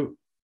let's go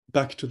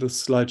back to the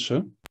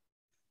slideshow.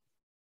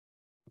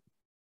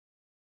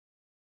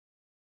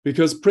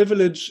 Because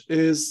privilege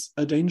is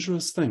a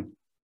dangerous thing.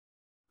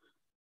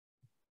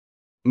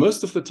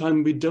 Most of the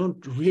time, we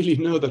don't really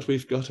know that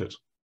we've got it.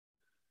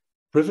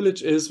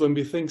 Privilege is when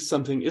we think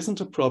something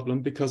isn't a problem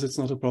because it's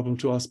not a problem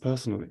to us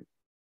personally.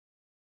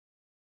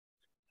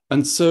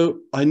 And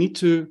so I need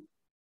to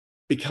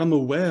become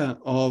aware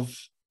of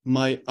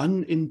my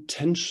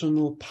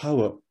unintentional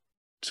power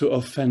to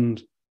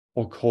offend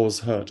or cause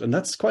hurt. And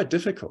that's quite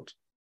difficult.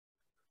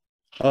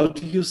 How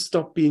do you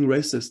stop being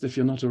racist if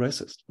you're not a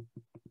racist?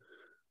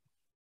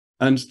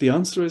 And the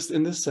answer is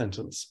in this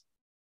sentence.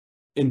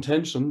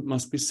 Intention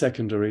must be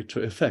secondary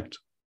to effect.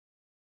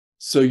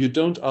 So you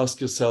don't ask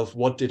yourself,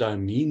 what did I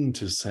mean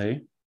to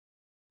say?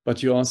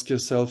 But you ask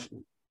yourself,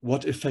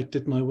 what effect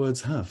did my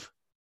words have?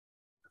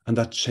 And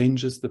that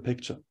changes the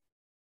picture.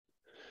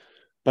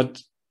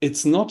 But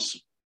it's not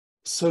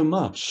so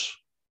much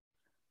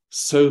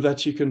so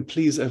that you can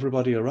please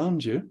everybody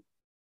around you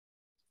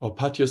or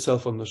pat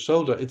yourself on the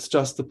shoulder. It's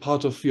just a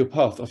part of your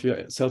path, of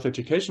your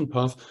self-education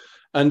path.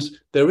 And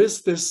there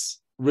is this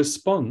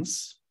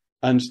response,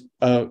 and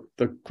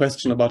the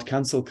question about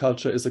cancel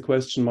culture is a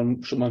question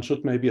one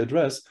should maybe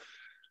address,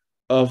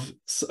 of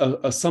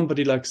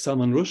somebody like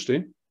Salman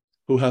Rushdie,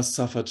 who has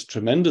suffered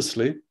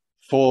tremendously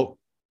for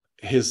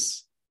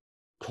his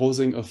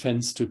causing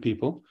offense to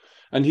people.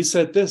 And he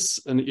said this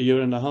a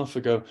year and a half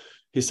ago.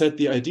 He said,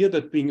 the idea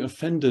that being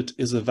offended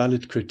is a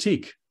valid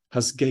critique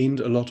has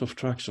gained a lot of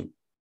traction.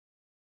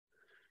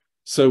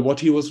 So what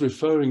he was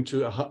referring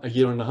to a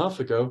year and a half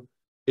ago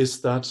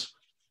is that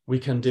we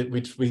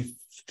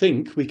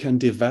think we can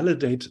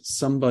devalidate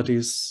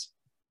somebody's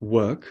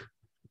work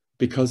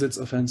because it's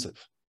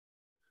offensive.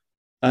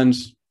 And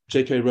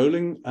J.K.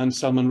 Rowling and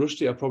Salman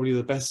Rushdie are probably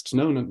the best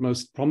known and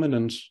most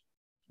prominent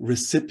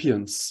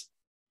recipients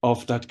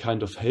of that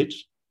kind of hate,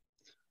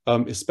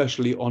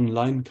 especially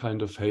online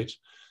kind of hate.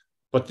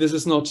 But this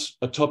is not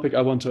a topic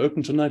I want to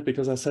open tonight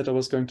because I said I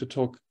was going to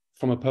talk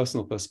from a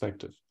personal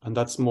perspective, and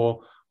that's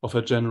more of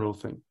a general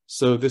thing.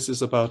 So this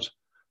is about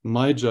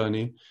my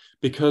journey,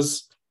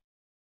 because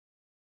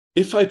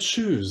if I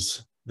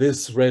choose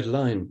this red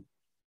line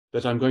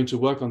that I'm going to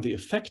work on the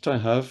effect I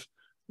have,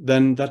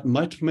 then that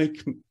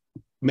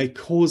may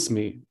cause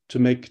me to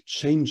make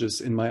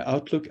changes in my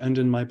outlook and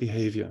in my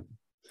behavior.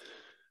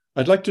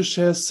 I'd like to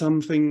share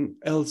something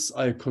else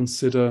I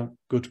consider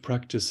good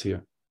practice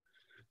here.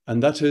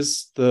 And that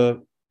is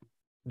the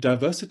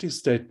diversity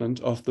statement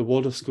of the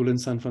Waldorf School in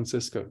San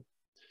Francisco.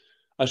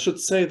 I should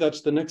say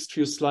that the next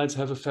few slides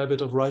have a fair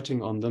bit of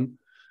writing on them.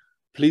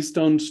 Please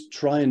don't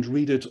try and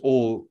read it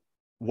all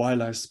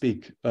while I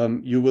speak.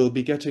 You will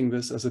be getting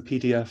this as a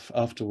PDF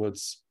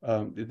afterwards.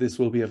 This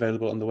will be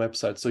available on the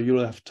website, so you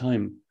will have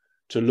time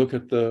to look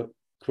at the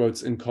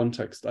quotes in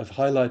context. I've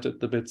highlighted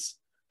the bits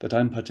that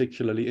I'm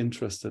particularly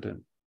interested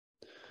in.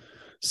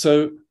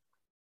 So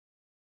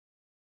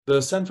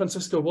the San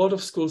Francisco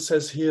Waldorf School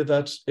says here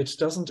that it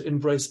doesn't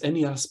embrace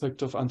any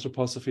aspect of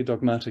anthroposophy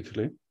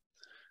dogmatically.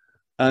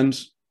 And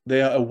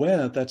they are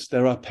aware that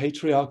there are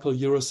patriarchal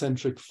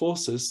Eurocentric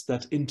forces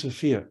that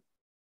interfere.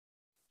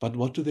 But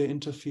what do they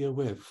interfere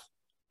with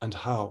and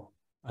how?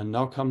 And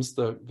now comes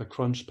the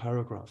crunch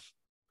paragraph.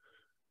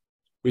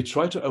 We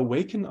try to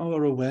awaken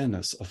our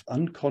awareness of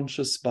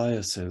unconscious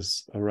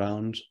biases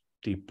around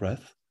deep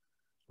breath,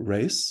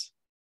 race,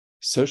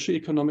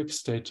 socioeconomic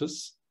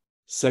status,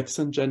 sex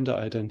and gender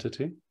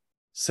identity,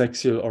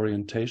 sexual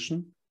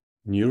orientation,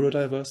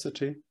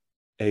 neurodiversity,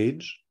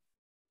 age,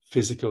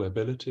 physical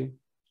ability,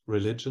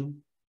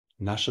 religion,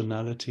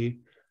 nationality,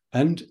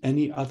 and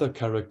any other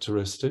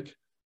characteristic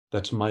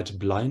that might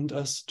blind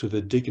us to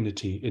the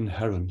dignity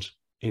inherent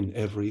in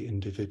every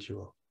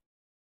individual.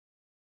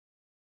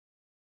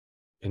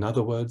 In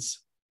other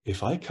words,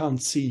 if I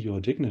can't see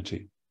your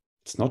dignity,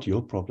 it's not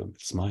your problem,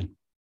 it's mine,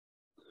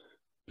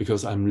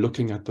 because I'm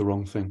looking at the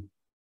wrong thing.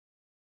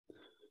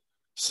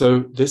 So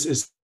this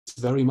is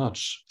very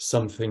much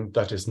something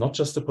that is not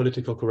just a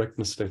political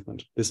correctness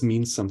statement. This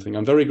means something.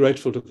 I'm very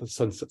grateful to the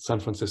San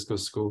Francisco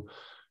School.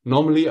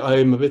 Normally,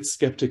 I'm a bit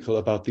skeptical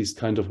about these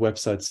kind of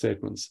website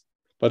statements,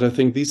 but I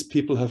think these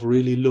people have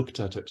really looked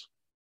at it.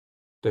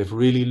 They've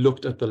really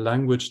looked at the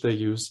language they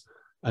use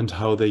and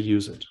how they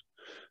use it.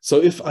 So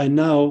if I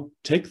now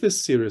take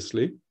this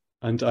seriously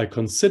and I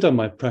consider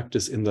my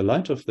practice in the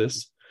light of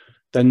this,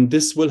 then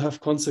this will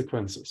have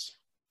consequences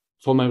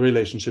for my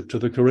relationship to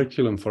the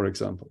curriculum, for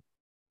example.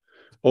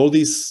 All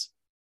these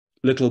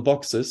little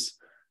boxes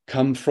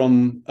come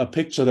from a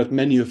picture that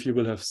many of you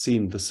will have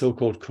seen, the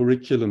so-called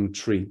curriculum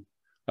tree.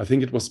 I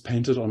think it was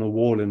painted on a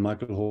wall in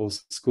Michael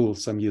Hall's school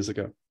some years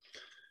ago.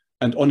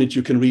 And on it,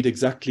 you can read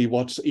exactly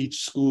what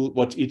each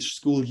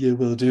school year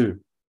will do.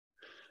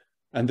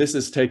 And this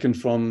is taken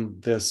from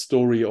their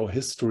story or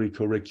history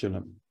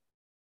curriculum.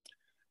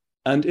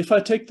 And if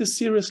I take this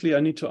seriously, I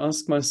need to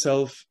ask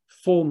myself,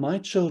 for my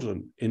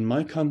children in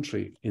my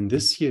country in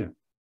this year,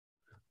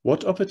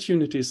 What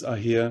opportunities are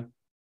here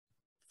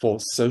for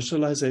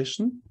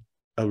socialization,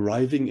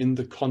 arriving in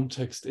the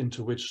context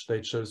into which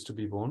they chose to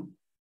be born,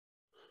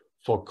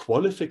 for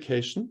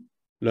qualification,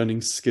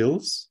 learning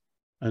skills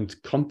and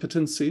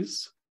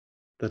competencies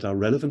that are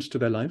relevant to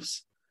their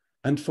lives,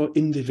 and for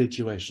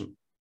individuation,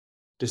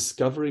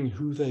 discovering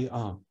who they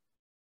are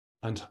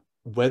and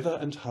whether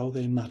and how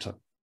they matter.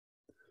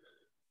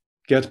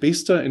 Gerd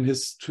Biester, in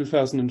his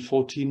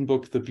 2014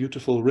 book, The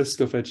Beautiful Risk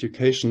of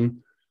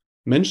Education,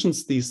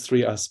 mentions these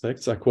three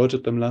aspects, I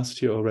quoted them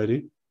last year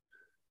already,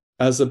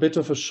 as a bit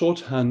of a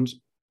shorthand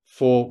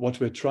for what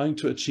we're trying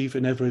to achieve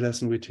in every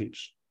lesson we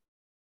teach.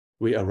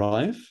 We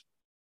arrive,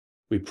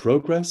 we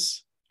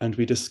progress, and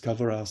we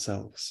discover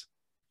ourselves.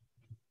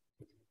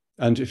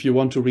 And if you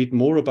want to read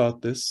more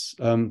about this,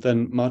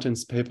 then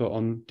Martin's paper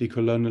on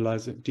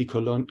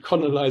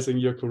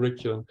decolonizing your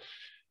curriculum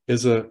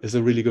is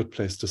a really good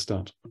place to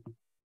start.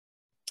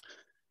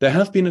 There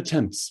have been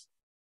attempts,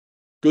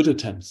 good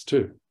attempts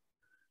too.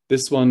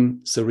 This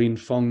one, Serene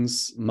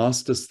Fong's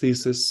master's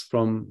thesis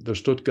from the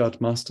Stuttgart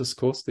master's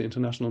course, the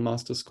international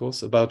master's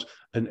course, about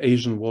an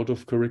Asian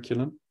Waldorf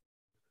curriculum.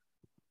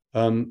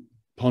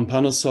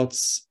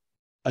 Panosot's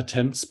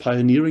attempts,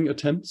 pioneering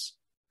attempts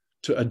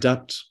to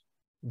adapt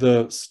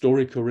the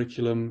story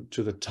curriculum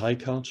to the Thai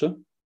culture.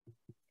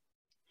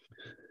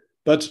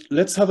 But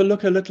let's have a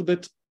look a little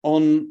bit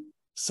on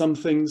some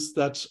things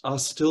that are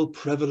still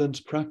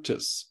prevalent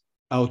practice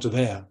out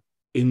there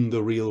in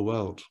the real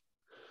world.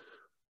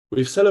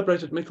 We've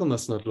celebrated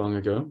Michaelmas not long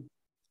ago.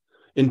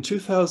 In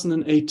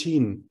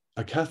 2018,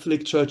 a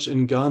Catholic church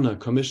in Ghana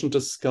commissioned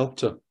a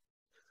sculptor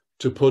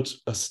to put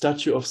a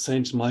statue of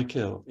Saint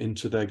Michael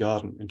into their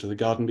garden, into the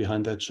garden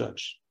behind their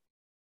church.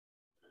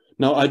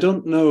 Now, I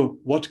don't know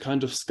what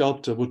kind of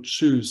sculptor would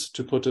choose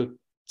to put a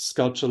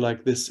sculpture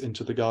like this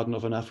into the garden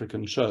of an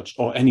African church,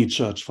 or any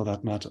church for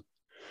that matter.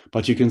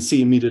 But you can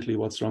see immediately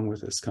what's wrong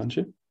with this, can't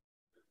you?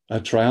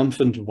 A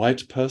triumphant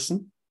white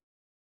person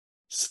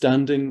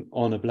standing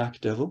on a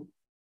black devil.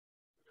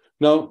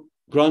 Now,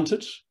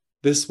 granted,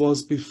 this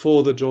was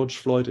before the George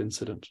Floyd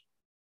incident.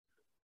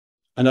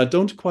 And I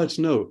don't quite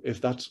know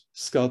if that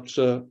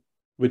sculpture,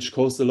 which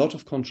caused a lot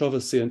of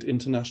controversy and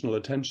international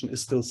attention,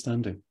 is still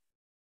standing.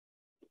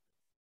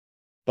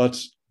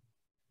 But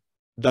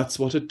that's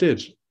what it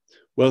did.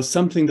 Well,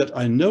 something that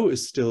I know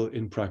is still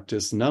in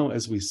practice now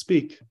as we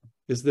speak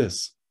is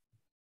this.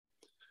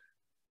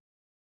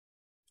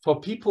 For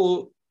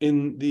people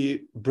in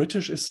the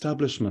British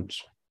establishment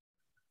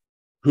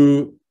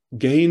who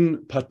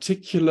gain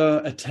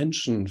particular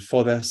attention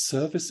for their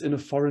service in a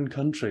foreign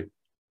country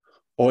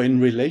or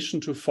in relation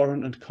to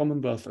foreign and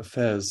Commonwealth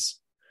affairs,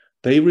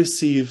 they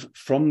receive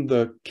from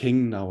the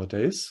king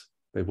nowadays,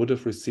 they would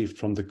have received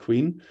from the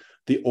Queen,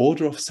 the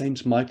Order of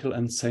St. Michael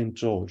and St.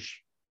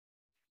 George.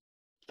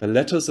 The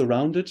letters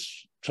around it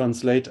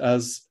translate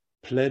as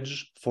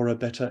Pledge for a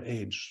Better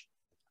Age.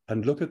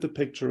 And look at the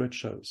picture it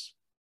shows.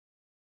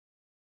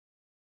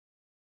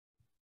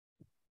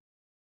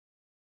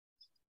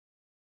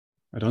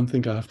 I don't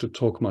think I have to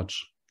talk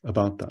much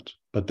about that,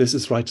 but this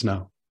is right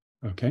now,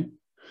 okay?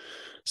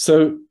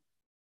 So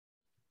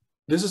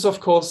this is, of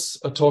course,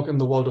 a talk in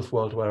the Waldorf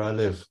world where I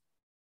live.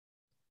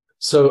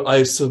 So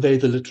I survey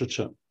the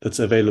literature that's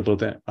available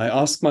there. I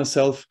ask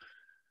myself,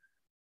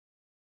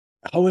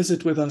 how is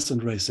it with us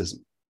and racism?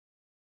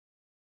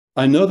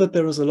 I know that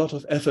there is a lot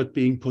of effort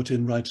being put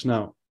in right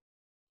now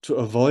to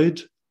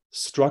avoid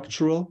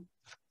structural,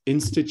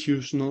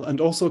 institutional,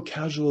 and also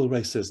casual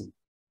racism.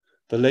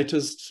 The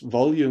latest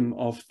volume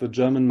of the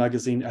German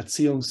magazine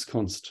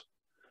Erziehungskunst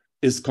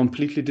is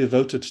completely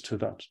devoted to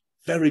that.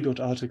 Very good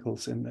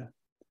articles in there.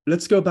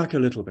 Let's go back a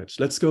little bit.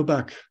 Let's go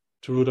back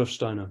to Rudolf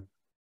Steiner.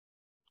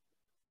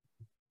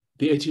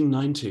 The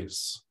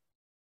 1890s.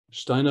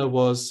 Steiner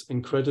was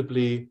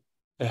incredibly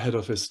ahead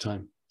of his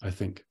time, I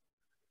think.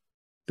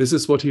 This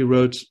is what he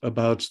wrote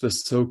about the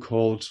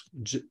so-called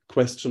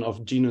question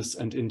of genus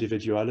and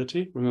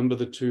individuality. Remember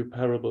the two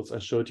parables I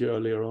showed you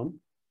earlier on?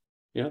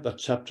 Yeah, that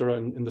chapter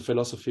in the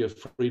philosophy of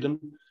freedom.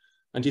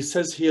 And he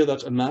says here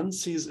that a man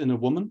sees in a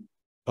woman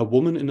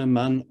in a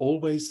man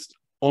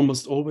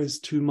almost always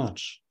too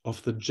much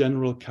of the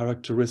general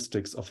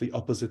characteristics of the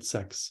opposite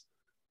sex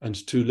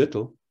and too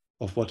little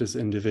of what is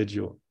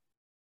individual.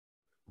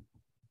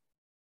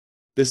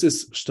 This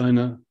is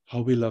Steiner, how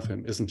we love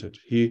him, isn't it?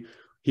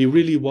 He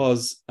really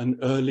was an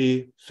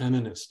early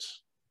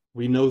feminist.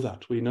 We know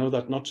that. We know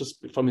that not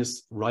just from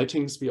his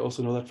writings, we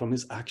also know that from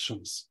his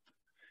actions.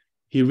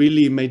 He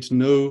really made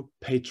no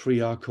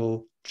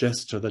patriarchal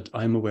gesture that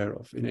I'm aware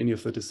of in any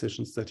of the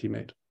decisions that he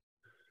made.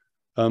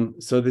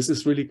 So this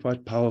is really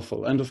quite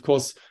powerful. And of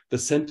course, the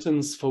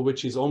sentence for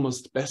which he's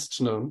almost best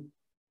known,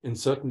 and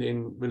certainly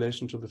in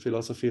relation to the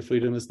philosophy of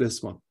freedom, is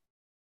this one.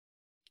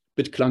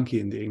 Bit clunky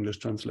in the English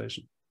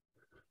translation.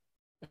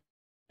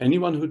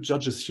 Anyone who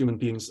judges human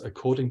beings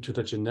according to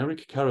their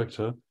generic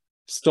character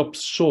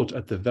stops short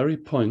at the very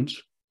point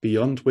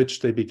beyond which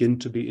they begin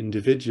to be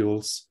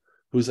individuals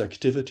whose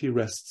activity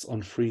rests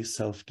on free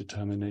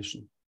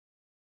self-determination.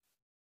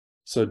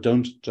 So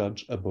don't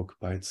judge a book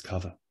by its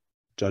cover.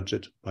 judge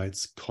it by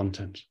its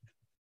content.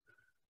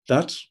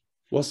 That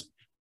was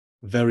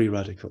very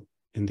radical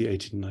in the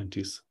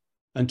 1890s.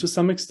 And to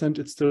some extent,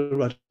 it's still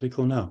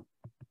radical now.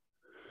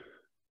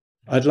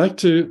 I'd like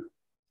to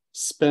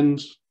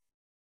spend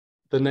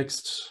the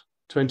next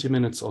 20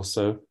 minutes or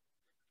so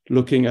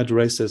looking at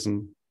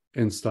racism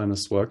in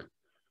Steiner's work.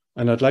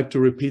 And I'd like to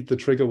repeat the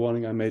trigger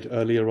warning I made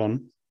earlier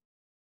on.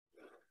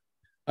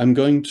 I'm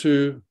going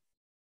to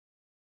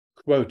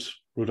quote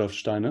Rudolf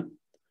Steiner,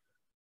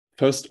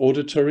 first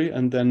auditory,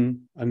 and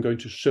then I'm going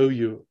to show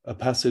you a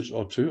passage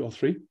or two or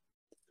three,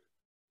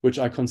 which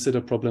I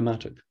consider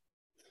problematic.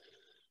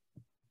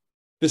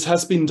 This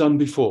has been done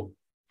before.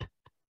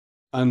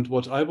 And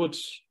what I would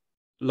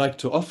like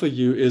to offer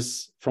you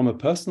is, from a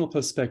personal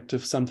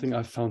perspective, something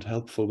I found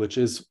helpful, which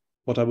is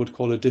what I would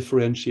call a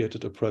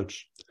differentiated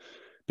approach.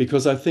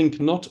 Because I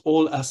think not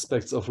all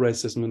aspects of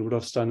racism in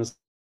Rudolf Steiner's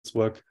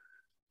work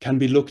can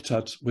be looked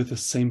at with the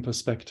same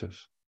perspective.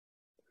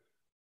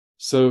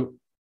 So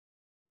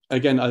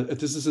again,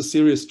 this is a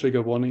serious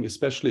trigger warning,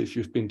 especially if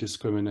you've been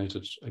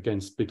discriminated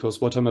against, because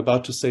what I'm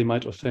about to say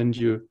might offend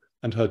you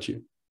and hurt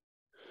you.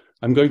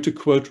 I'm going to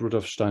quote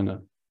Rudolf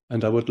Steiner,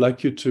 and I would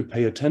like you to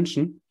pay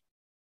attention,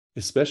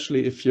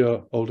 especially if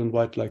you're old and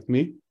white like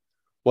me,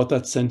 what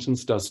that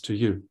sentence does to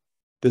you.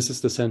 This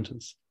is the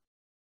sentence.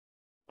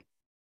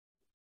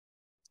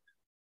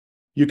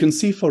 You can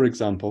see, for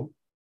example,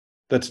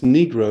 that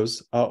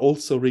Negroes are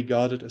also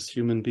regarded as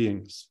human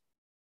beings,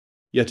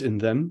 yet in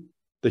them,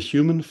 the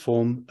human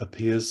form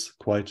appears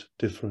quite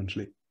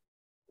differently.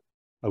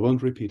 I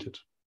won't repeat it,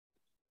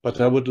 but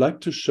I would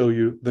like to show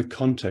you the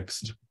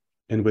context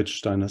in which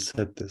Steiner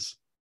said this.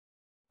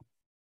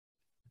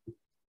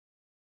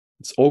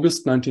 It's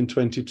August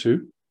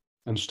 1922,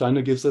 and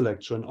Steiner gives a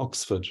lecture in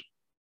Oxford.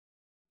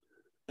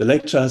 The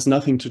lecture has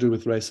nothing to do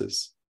with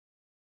races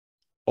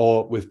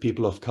or with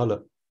people of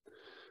color.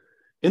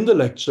 In the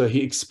lecture,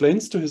 he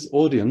explains to his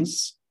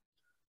audience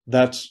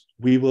that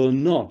we will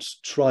not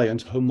try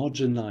and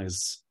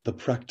homogenize the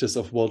practice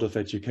of Waldorf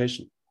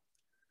education.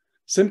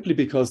 Simply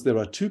because there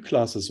are two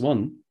classes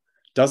one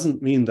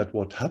doesn't mean that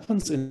what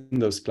happens in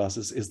those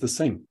classes is the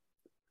same.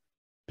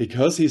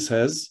 Because he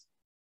says,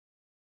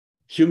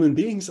 human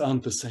beings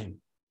aren't the same.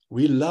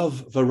 We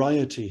love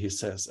variety, he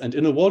says. And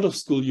in a Waldorf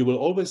school, you will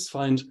always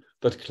find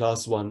that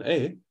class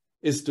 1A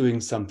is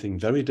doing something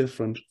very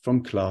different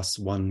from class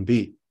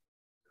 1B.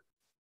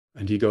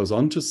 And he goes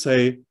on to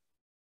say,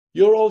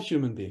 you're all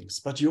human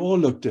beings, but you all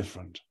look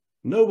different.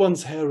 No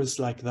one's hair is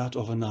like that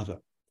of another.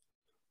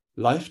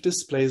 Life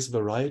displays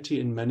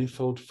variety in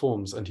manifold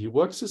forms, and he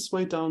works his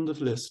way down the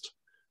list,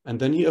 and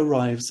then he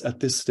arrives at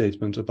this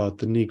statement about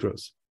the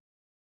Negroes.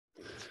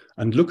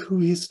 And look who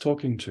he's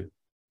talking to.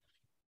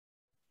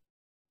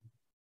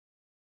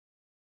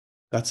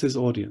 That's his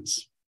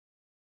audience.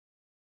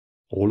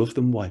 All of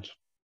them white.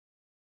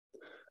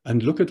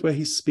 And look at where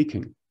he's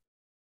speaking.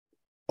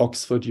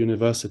 Oxford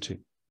University.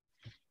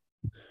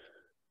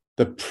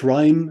 The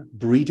prime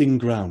breeding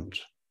ground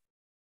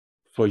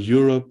for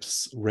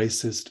Europe's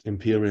racist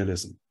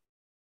imperialism.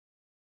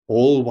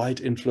 All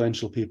white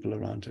influential people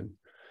around him.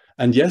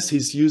 And yes,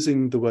 he's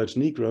using the word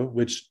Negro,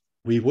 which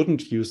we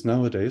wouldn't use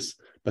nowadays,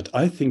 but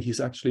I think he's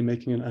actually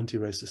making an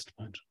anti-racist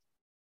point.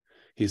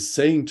 He's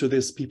saying to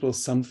these people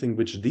something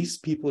which these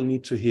people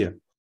need to hear.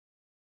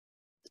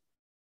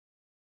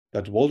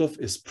 That Waldorf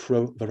is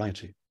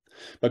pro-variety.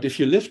 But if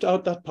you lift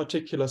out that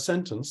particular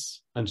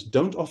sentence and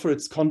don't offer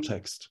its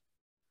context,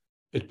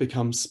 it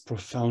becomes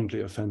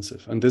profoundly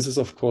offensive. And this is,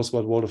 of course,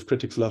 what Waldorf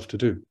critics love to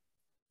do.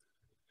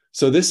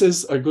 So this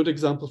is a good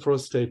example for a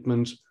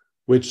statement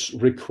which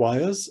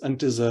requires and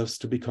deserves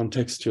to be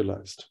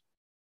contextualized.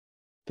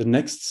 The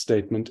next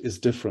statement is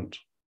different.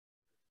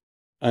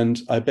 And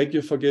I beg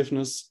your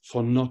forgiveness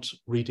for not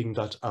reading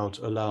that out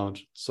aloud.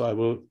 So I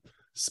will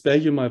spare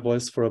you my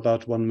voice for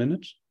about 1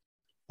 minute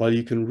while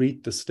you can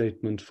read the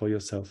statement for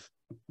yourself.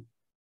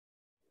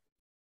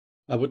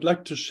 I would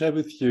like to share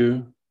with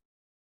you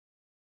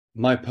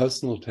my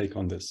personal take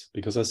on this,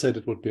 because I said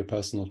it would be a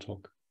personal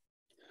talk.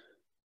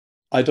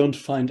 I don't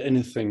find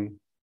anything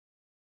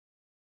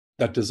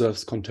that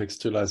deserves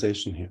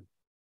contextualization here.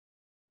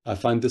 I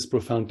find this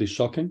profoundly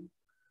shocking,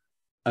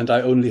 and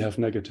I only have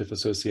negative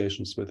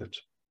associations with it.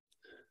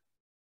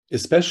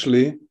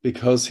 Especially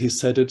because he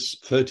said it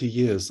 30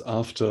 years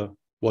after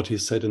what he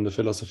said in the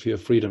Philosophy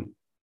of Freedom.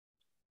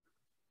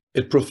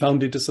 It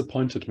profoundly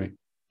disappointed me.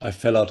 I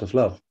fell out of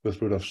love with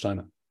Rudolf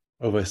Steiner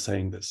over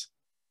saying this.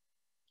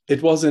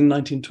 It was in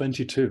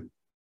 1922.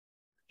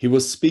 He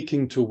was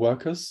speaking to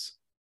workers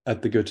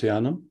at the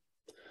Goetheanum,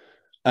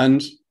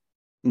 and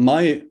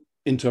my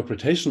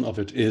interpretation of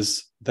it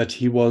is that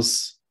he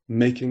was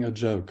making a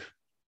joke.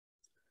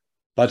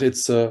 But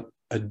it's a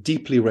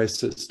deeply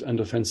racist and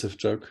offensive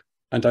joke,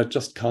 and I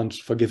just can't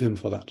forgive him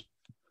for that.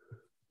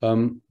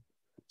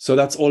 So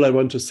that's all I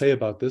want to say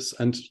about this.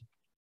 And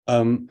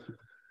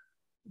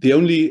the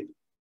only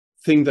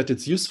thing that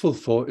it's useful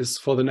for is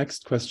for the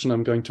next question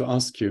I'm going to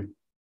ask you.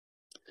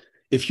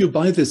 If you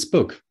buy this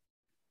book,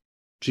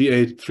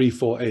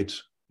 GA348,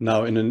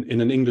 Now, in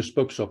an English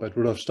bookshop at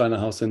Rudolf Steiner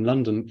House in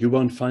London, you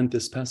won't find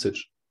this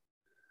passage,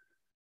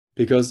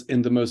 because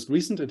in the most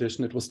recent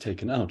edition, it was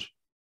taken out.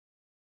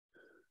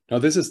 Now,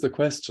 this is the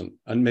question,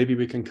 and maybe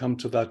we can come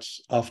to that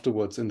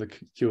afterwards in the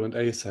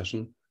Q&A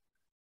session.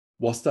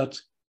 Was that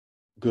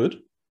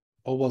good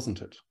or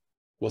wasn't it?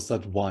 Was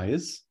that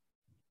wise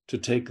to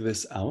take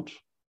this out,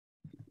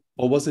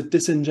 or was it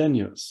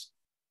disingenuous?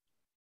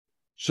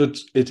 Should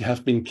it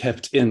have been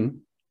kept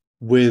in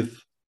with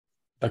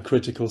a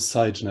critical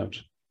side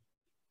note?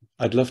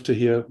 I'd love to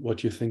hear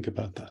what you think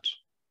about that.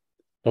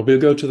 But we'll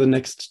go to the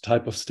next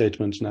type of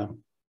statement now.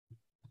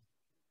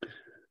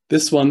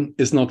 This one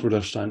is not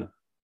Rudolf Steiner.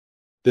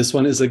 This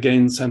one is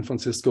again San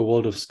Francisco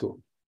Waldorf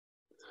School.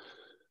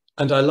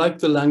 And I like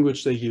the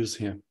language they use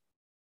here.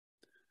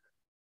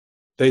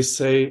 They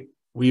say,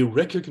 we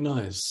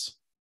recognize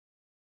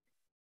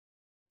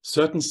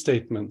certain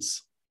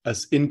statements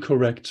as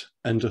incorrect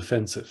and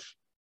offensive.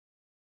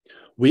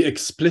 We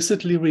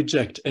explicitly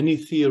reject any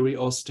theory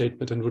or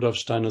statement in Rudolf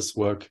Steiner's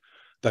work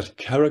that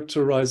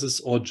characterizes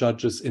or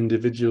judges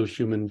individual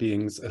human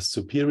beings as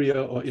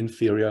superior or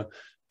inferior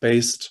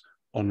based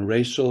on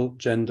racial,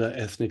 gender,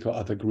 ethnic, or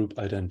other group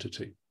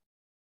identity.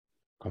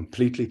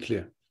 Completely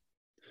clear.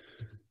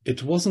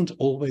 It wasn't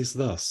always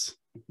thus.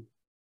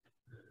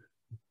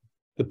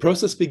 The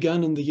process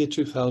began in the year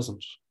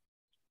 2000,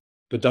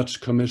 the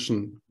Dutch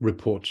Commission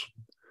report.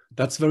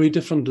 That's very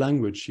different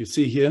language. You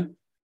see here,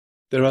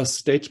 there are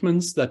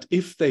statements that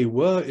if they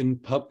were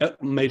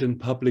made in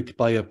public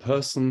by a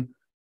person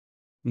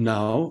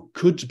now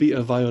could be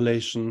a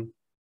violation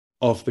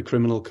of the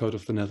Criminal Code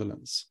of the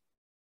Netherlands.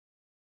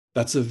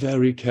 That's a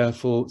very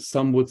careful,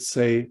 some would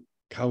say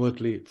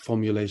cowardly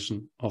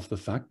formulation of the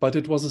fact, but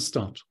it was a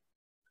start.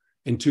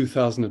 In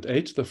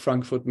 2008, the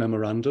Frankfurt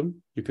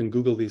Memorandum, you can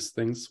Google these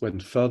things,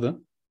 went further.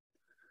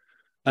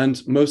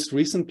 And most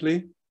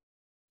recently,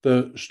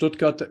 the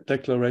Stuttgart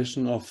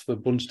Declaration of the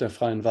Bund der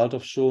Freien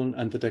Waldorfschulen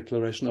and the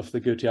Declaration of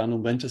the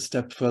Goetheanum went a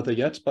step further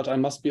yet, but I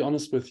must be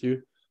honest with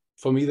you,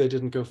 for me, they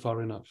didn't go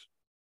far enough.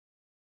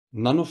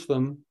 None of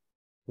them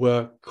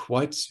were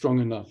quite strong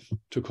enough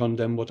to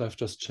condemn what I've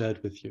just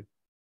shared with you,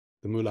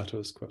 the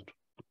mulatto's quote.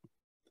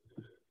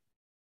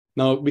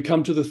 Now we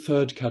come to the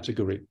third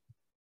category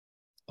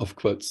of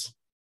quotes.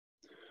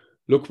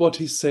 Look what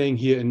he's saying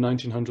here in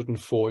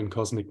 1904 in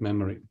Cosmic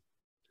Memory.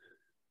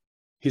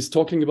 He's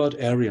talking about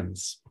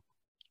Aryans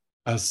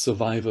as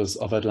survivors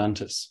of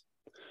Atlantis.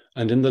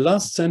 And in the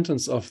last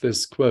sentence of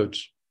this quote,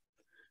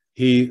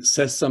 he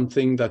says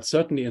something that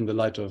certainly in the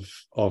light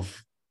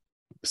of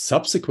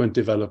subsequent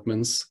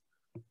developments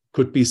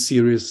could be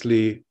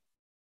seriously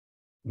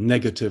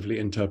negatively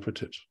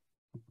interpreted.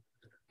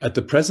 At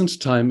the present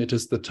time, it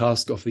is the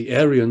task of the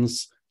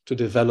Aryans to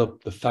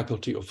develop the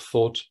faculty of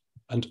thought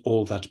and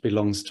all that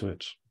belongs to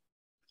it.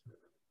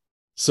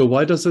 So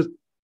why does it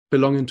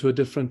belong into a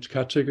different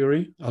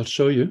category? I'll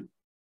show you.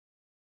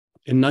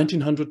 In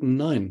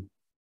 1909,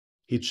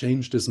 he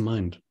changed his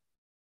mind.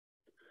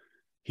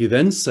 He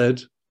then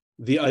said,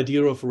 the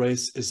idea of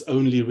race is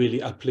only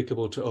really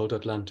applicable to old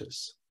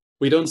Atlantis.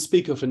 We don't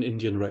speak of an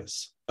Indian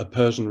race, a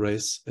Persian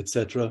race,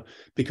 etc.,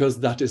 because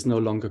that is no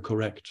longer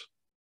correct.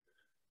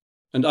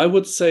 And I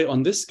would say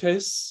on this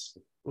case,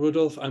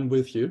 Rudolf, I'm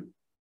with you.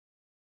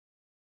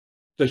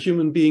 The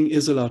human being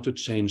is allowed to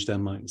change their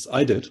minds.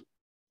 I did,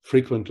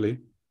 frequently.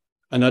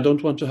 And I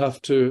don't want to have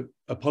to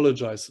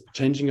apologize.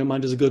 Changing your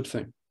mind is a good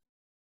thing.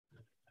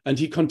 And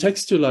he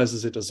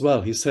contextualizes it as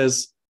well. He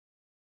says,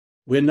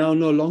 we're now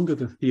no longer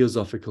the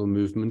theosophical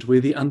movement, we're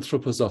the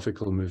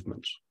anthroposophical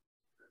movement.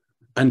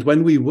 And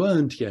when we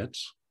weren't yet,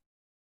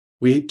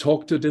 we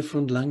talked a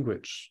different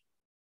language.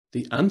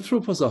 The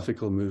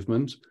anthroposophical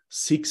movement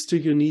seeks to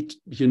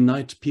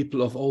unite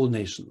people of all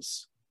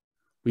nations.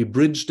 We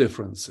bridge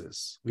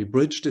differences, we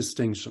bridge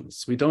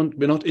distinctions. We're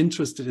not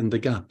interested in the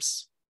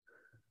gaps.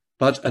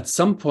 But at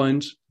some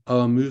point,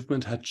 our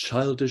movement had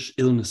childish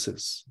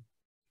illnesses.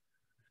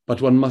 But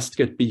one must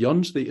get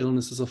beyond the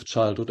illnesses of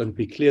childhood and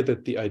be clear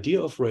that the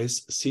idea of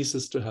race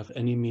ceases to have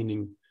any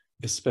meaning,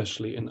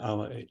 especially in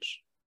our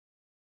age.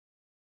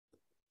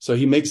 So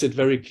he makes it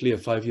very clear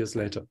 5 years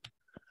later.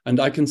 And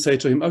I can say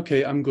to him,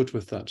 okay, I'm good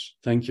with that.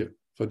 Thank you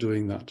for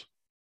doing that.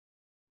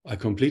 I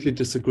completely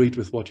disagreed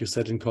with what you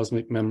said in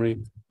Cosmic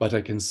Memory, but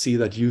I can see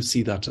that you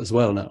see that as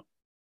well now.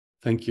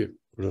 Thank you,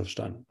 Rudolf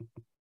Steiner.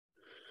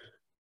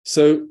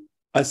 So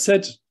I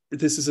said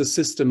this is a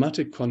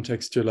systematic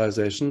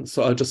contextualization,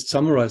 so I'll just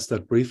summarize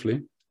that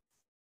briefly.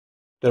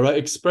 There are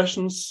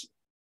expressions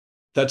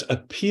that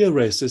appear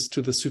racist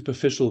to the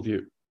superficial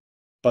view,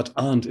 but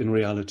aren't in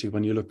reality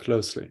when you look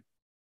closely.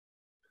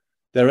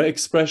 There are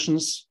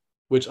expressions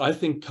which I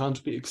think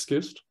can't be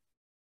excused,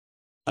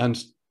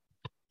 and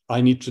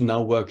I need to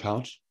now work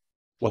out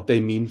what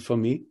they mean for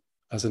me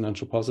as an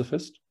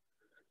anthroposophist.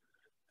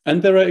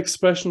 And there are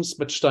expressions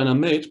which Steiner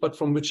made, but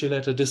from which he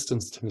later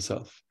distanced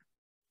himself.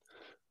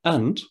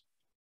 And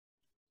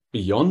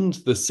beyond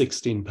the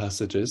 16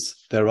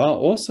 passages, there are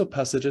also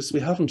passages we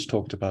haven't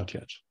talked about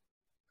yet.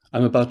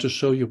 I'm about to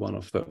show you one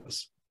of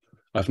those.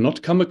 I've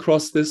not come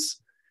across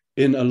this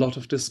in a lot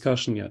of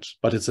discussion yet,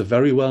 but it's a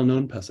very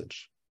well-known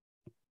passage.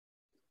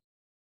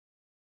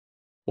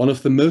 One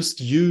of the most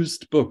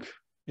used book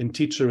in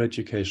teacher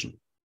education,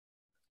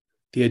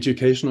 The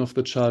Education of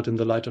the Child in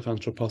the Light of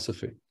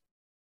Anthroposophy.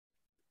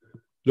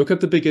 Look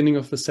at the beginning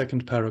of the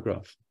second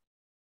paragraph.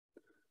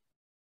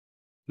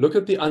 Look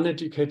at the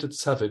uneducated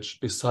savage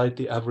beside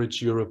the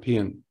average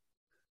European.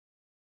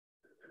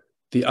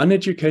 The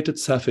uneducated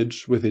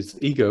savage with his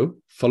ego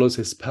follows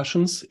his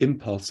passions,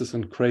 impulses,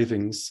 and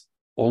cravings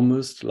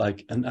almost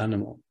like an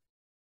animal.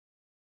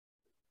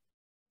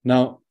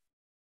 Now,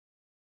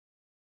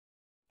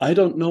 I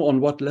don't know on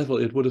what level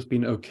it would have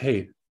been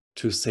okay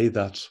to say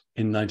that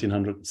in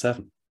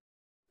 1907.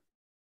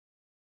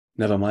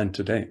 Never mind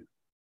today.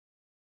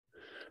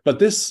 But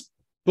this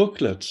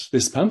booklet,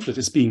 this pamphlet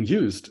is being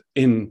used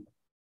in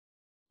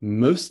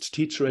most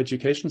teacher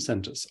education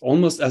centers,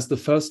 almost as the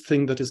first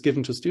thing that is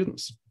given to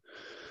students.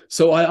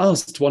 So I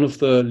asked one of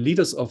the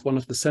leaders of one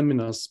of the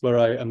seminars where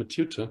I am a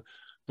tutor,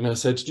 and I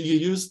said, do you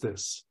use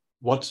this?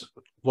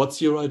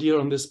 What's your idea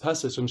on this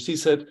passage? And she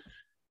said,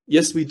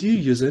 yes, we do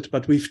use it,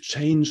 but we've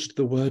changed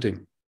the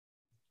wording.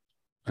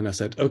 And I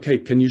said, okay,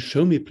 can you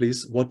show me,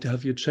 please, what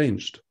have you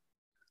changed?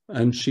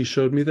 And she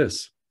showed me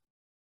this.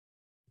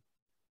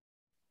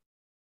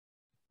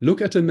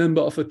 Look at a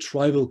member of a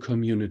tribal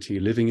community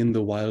living in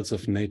the wilds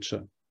of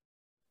nature.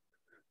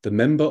 The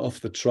member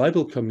of the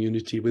tribal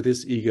community with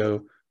his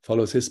ego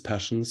follows his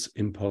passions,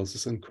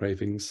 impulses, and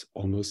cravings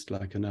almost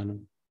like an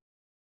animal.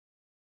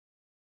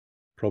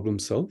 Problem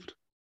solved?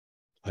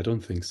 I don't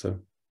think so.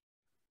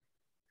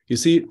 You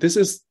see, this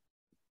is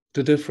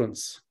the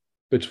difference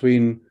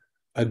between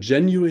a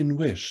genuine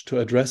wish to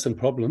address a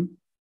problem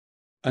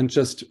and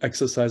just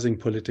exercising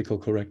political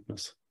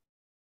correctness,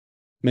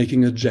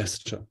 making a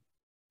gesture,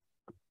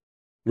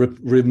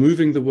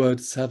 removing the word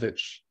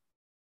savage,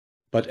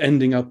 but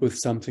ending up with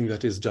something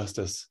that is just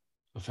as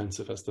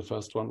offensive as the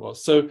first one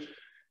was. So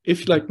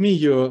if, like me,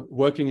 you're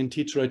working in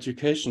teacher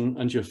education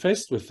and you're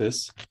faced with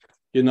this,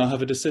 you now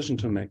have a decision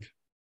to make.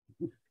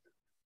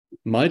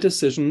 My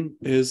decision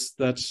is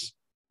that,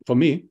 for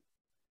me,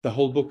 the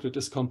whole booklet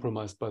is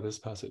compromised by this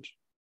passage.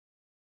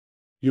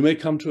 You may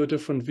come to a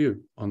different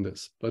view on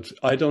this, but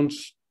I don't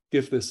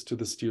give this to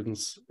the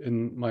students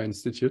in my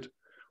institute.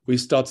 We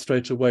start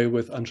straight away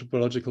with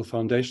Anthropological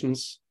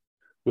Foundations,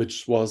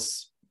 which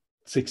was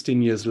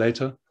 16 years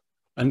later,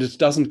 and it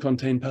doesn't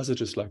contain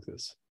passages like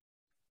this.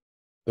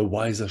 The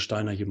wiser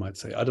Steiner, you might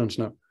say, I don't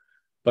know.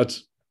 But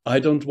I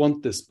don't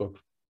want this book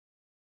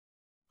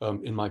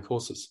in my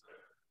courses.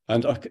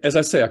 And as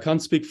I say, I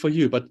can't speak for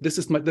you, but this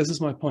is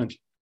my point.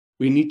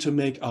 We need to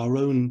make our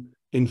own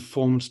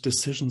informed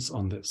decisions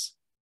on this.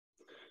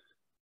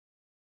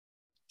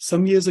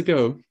 Some years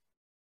ago,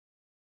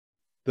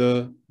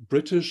 the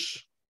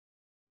British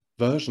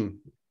version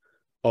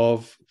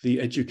of the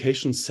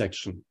education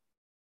section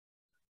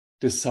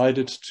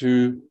decided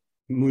to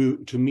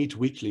meet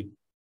weekly.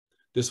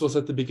 This was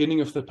at the beginning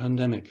of the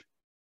pandemic.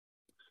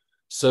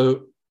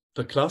 So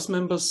the class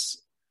members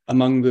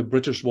among the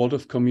British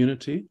Waldorf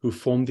community who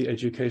formed the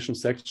education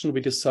section, we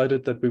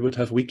decided that we would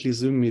have weekly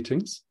Zoom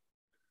meetings.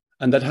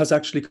 And that has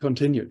actually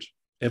continued.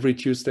 Every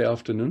Tuesday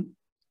afternoon,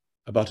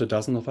 about a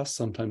dozen of us,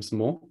 sometimes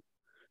more,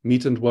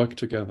 meet and work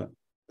together.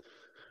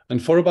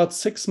 And for about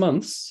 6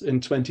 months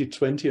in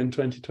 2020 and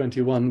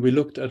 2021, we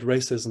looked at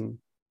racism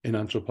in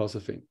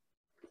anthroposophy.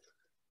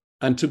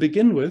 And to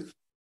begin with,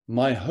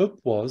 my hope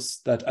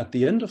was that at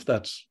the end of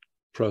that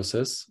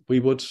process, we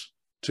would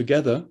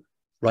together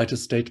write a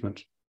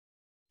statement.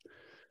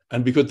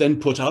 And we could then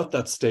put out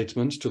that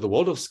statement to the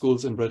Waldorf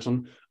schools in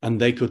Britain,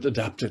 and they could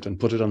adapt it and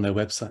put it on their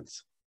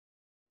websites.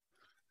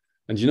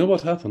 And you know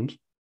what happened?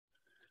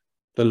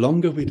 The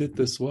longer we did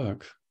this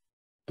work,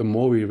 the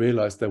more we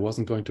realized there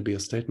wasn't going to be a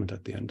statement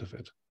at the end of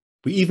it.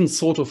 We even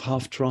sort of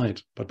half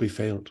tried, but we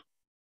failed.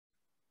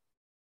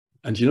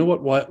 And you know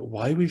what?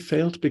 Why we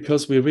failed?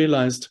 Because we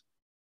realized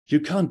you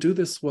can't do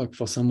this work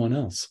for someone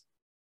else.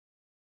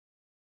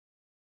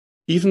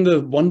 Even the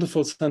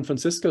wonderful San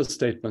Francisco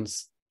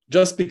statements,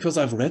 just because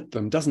I've read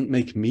them, doesn't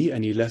make me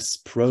any less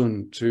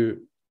prone to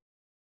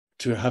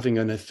having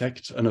an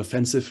effect, an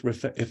offensive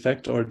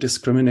effect or a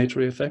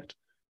discriminatory effect.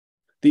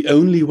 The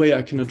only way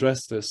I can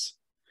address this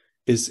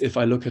is if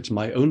I look at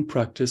my own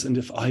practice and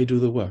if I do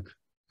the work,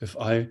 if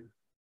I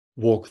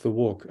walk the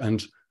walk.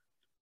 And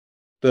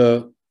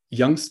the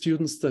young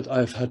students that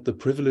I've had the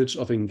privilege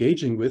of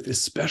engaging with,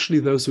 especially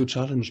those who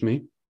challenge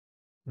me,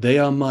 they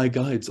are my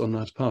guides on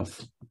that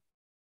path.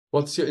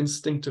 What's your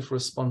instinctive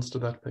response to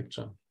that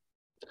picture?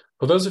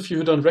 For those of you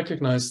who don't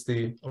recognize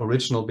the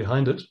original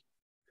behind it,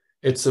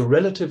 it's a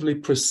relatively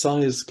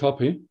precise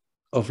copy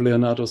of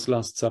Leonardo's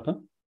Last Supper.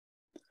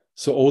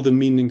 So all the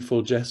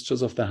meaningful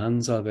gestures of the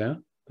hands are there.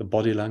 The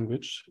body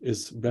language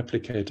is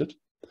replicated.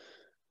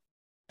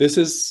 This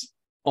is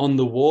on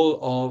the wall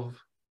of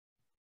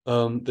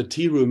the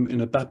tea room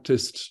in a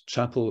Baptist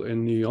chapel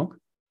in New York.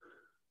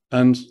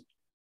 And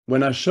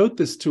when I showed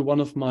this to one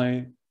of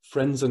my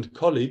friends and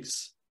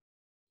colleagues,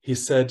 he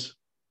said,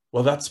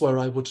 well, that's where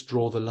I would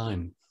draw the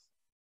line.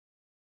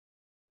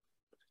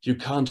 You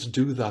can't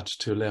do that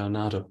to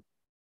Leonardo.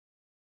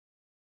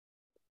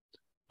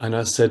 And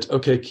I said,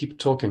 okay, keep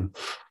talking.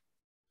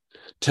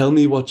 Tell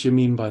me what you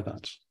mean by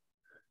that.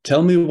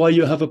 Tell me why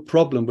you have a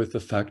problem with the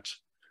fact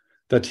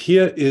that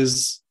here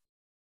is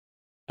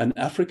an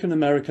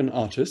African-American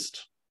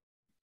artist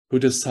who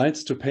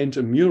decides to paint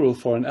a mural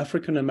for an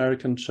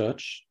African-American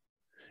church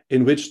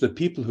in which the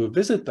people who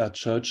visit that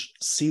church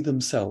see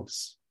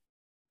themselves.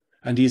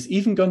 And he's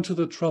even gone to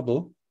the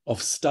trouble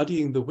of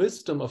studying the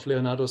wisdom of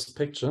Leonardo's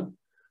picture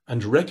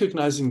and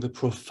recognizing the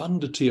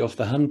profundity of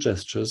the hand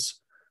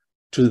gestures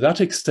to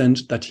that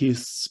extent that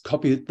he's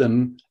copied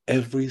them,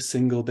 every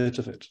single bit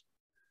of it,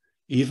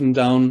 even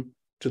down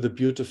to the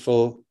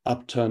beautiful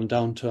upturn,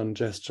 downturn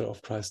gesture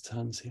of Christ's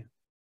hands here.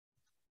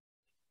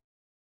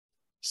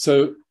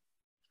 So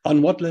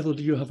on what level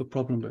do you have a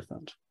problem with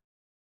that?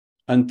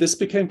 And this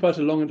became quite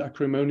a long and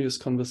acrimonious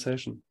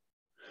conversation.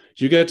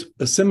 You get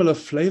a similar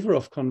flavor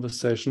of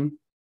conversation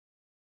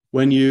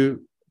when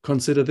you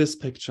consider this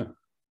picture.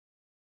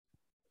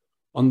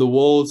 On the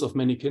walls of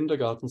many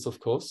kindergartens, of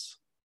course,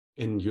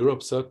 in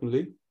Europe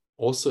certainly,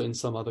 also in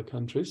some other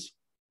countries.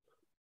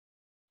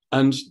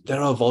 And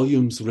there are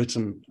volumes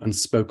written and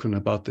spoken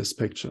about this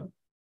picture.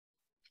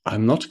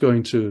 I'm not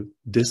going to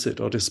diss it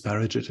or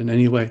disparage it in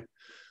any way.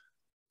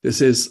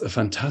 This is a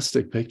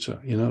fantastic picture,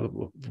 you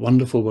know,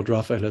 wonderful what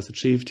Raphael has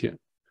achieved here.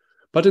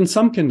 But in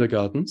some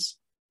kindergartens,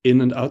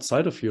 in and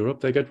outside of Europe,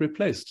 they get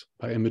replaced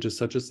by images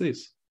such as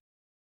these.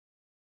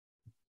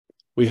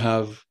 We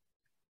have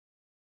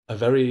a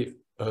very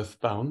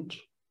earthbound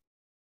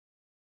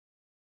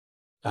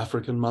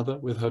African mother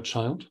with her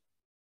child.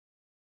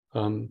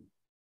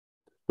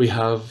 We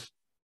have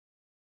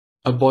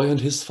a boy and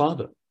his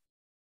father.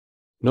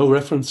 No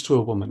reference to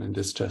a woman in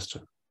this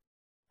gesture.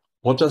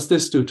 What does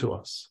this do to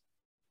us?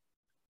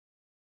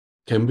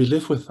 Can we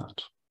live with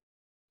that?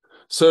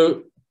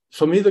 So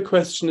for me, the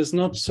question is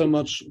not so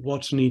much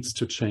what needs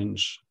to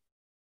change.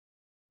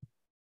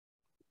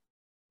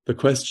 The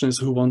question is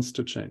who wants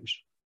to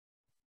change.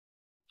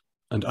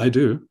 And I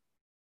do.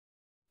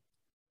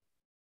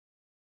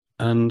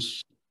 And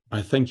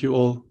I thank you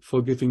all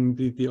for giving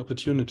me the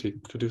opportunity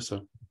to do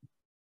so.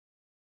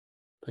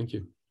 Thank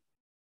you.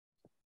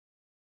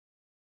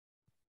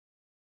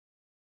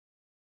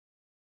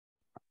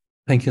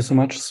 Thank you so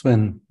much,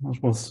 Sven.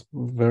 That was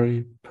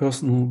very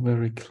personal,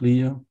 very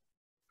clear,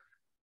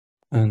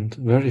 and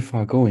very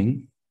far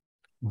going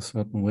in a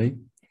certain way.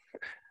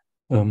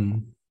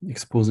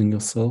 Exposing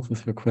yourself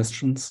with your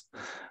questions.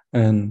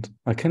 And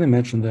I can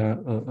imagine there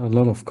are a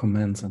lot of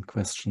comments and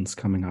questions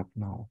coming up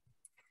now.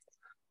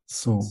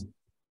 So,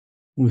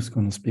 who is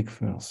going to speak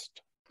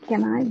first?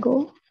 Can I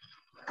go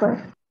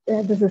first?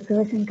 This is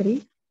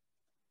Sivasankari.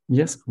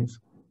 Yes, please.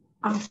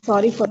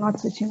 Sorry for not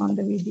switching on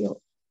the video.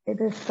 It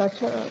is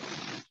such a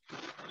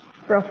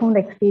profound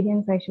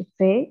experience, I should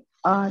say.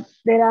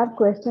 There are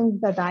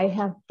questions that I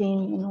have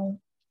been,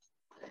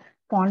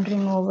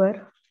 pondering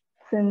over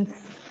since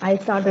I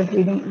started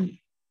reading.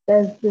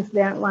 There's this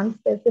one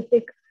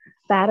specific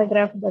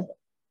paragraph that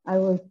I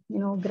was,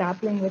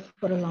 grappling with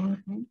for a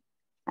long time.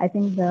 I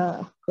think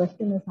the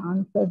question is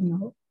answered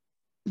now.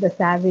 The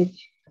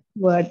savage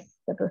word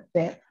that was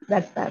there,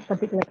 that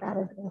particular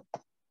paragraph.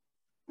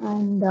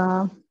 And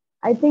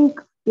I think,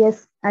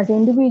 yes, as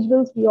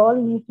individuals, we all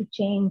need to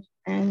change,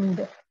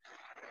 and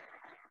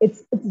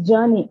it's a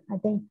journey. I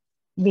think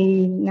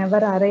we never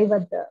arrive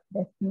at the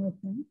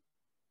destination.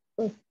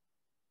 So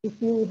if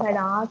you had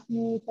asked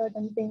me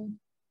certain things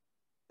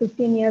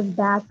 15 years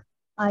back,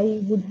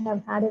 I would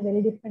have had a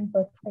very different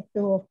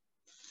perspective of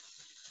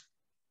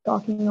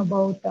talking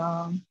about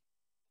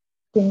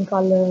skin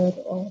color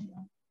or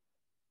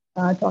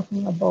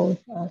talking about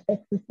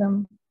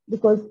sexism,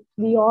 because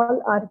we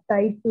all are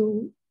tied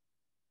to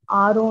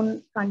our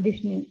own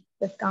conditioning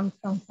that comes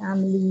from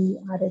family,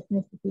 our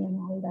ethnicity and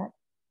all that.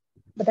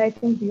 But I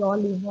think we all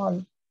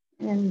evolve.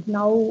 And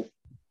now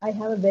I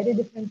have a very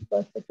different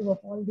perspective of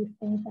all these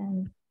things.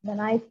 And when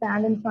I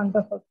stand in front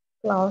of a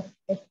class,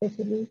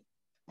 especially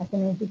as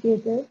an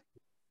educator,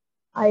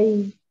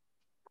 I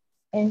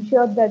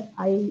ensure that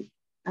I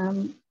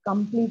am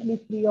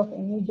completely free of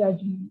any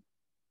judgment.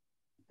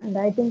 And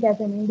I think as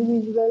an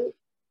individual,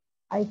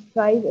 I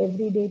strive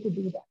every day to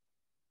do that,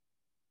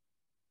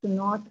 to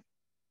not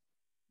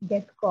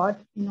get caught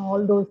in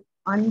all those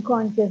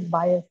unconscious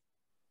bias.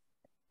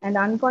 And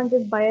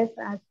unconscious bias,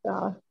 as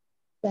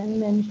Sven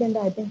mentioned,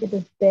 I think it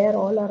is there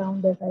all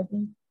around us. I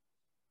think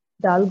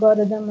the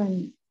algorithm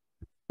and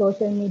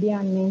social media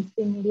and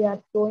mainstream media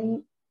are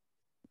throwing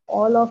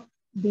all of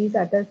these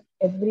at us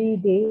every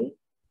day.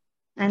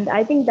 And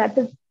I think that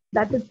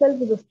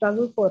itself is a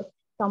struggle for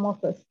some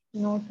of us,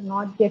 to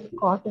not get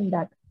caught in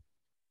that.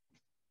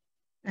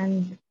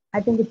 And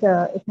I think it's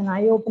an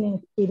eye-opening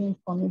experience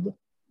for me.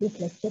 This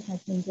lecture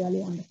has been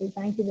really wonderful.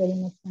 Thank you very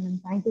much,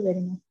 and thank you very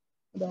much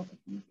for the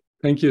opportunity.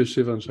 Thank you,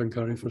 Shiva and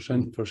Shankari,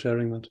 for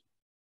sharing that.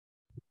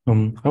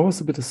 I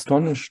was a bit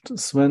astonished,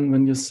 Sven,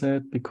 when you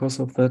said because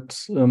of that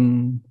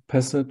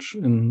passage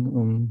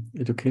in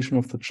Education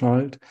of the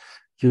Child,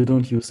 you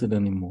don't use it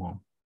anymore.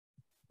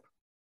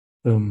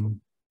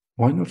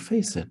 why not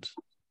face it?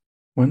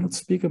 Why not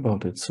speak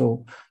about it?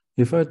 So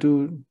if I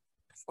do,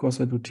 of course,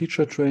 I do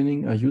teacher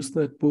training, I use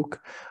that book.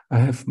 I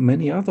have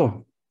many other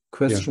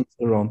questions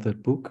around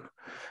that book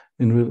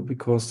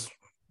because,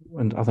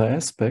 and other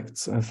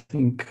aspects, I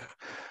think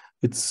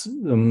it's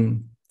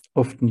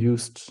often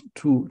used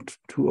too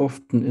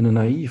often in a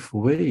naive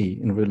way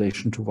in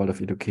relation to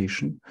Waldorf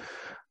education,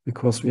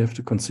 because we have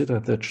to consider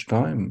at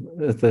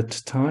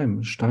that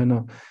time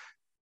Steiner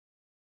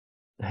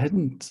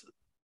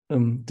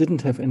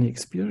didn't have any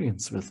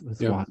experience with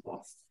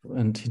Waldorf,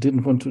 and he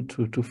didn't want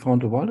to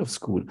found a Waldorf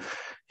school.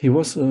 He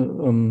was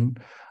an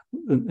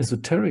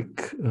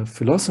esoteric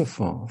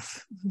philosopher.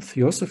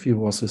 Theosophy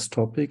was his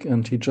topic,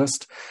 and he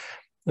just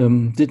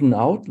didn't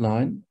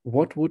outline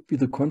what would be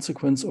the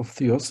consequence of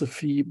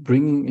theosophy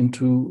bringing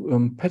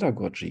into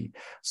pedagogy.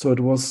 So it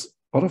was,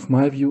 out of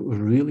my view, a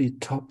really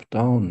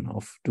top-down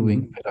of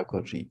doing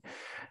pedagogy.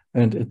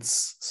 And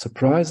it's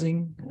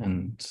surprising,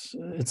 and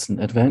it's an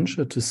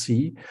adventure to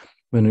see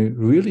when he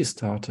really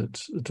started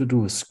to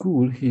do a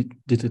school, he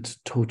did it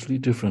totally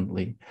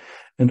differently,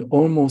 and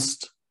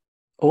almost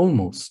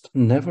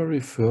never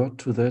referred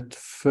to that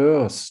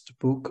first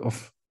book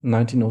of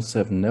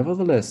 1907.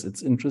 Nevertheless,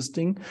 it's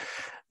interesting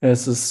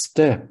as a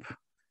step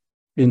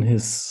in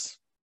his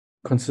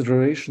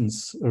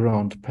considerations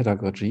around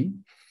pedagogy.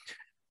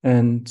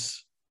 And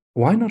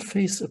why not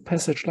face a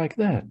passage like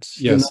that?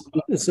 Yes.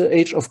 It's the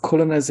age of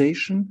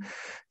colonization.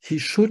 He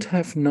should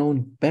have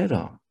known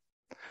better.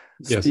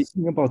 Yes.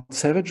 Speaking about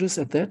savages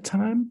at that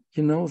time,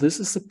 this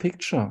is a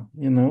picture,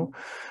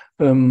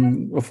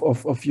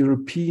 of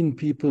European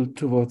people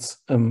towards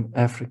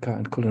Africa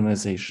and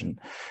colonization.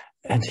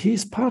 And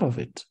he's part of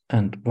it.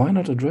 And why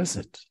not address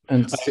it?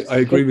 And I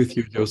agree with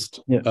you, Just.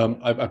 Yeah.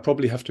 I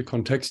probably have to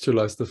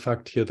contextualize the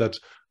fact here that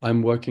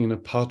I'm working in a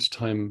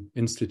part-time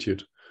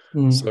institute.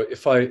 So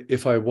if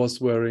I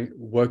was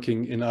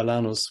working in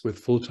Alanus with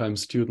full-time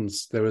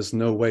students, there is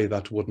no way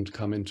that wouldn't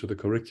come into the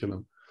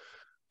curriculum.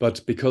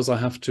 But because I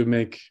have to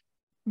make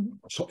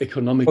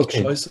economic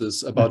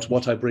choices about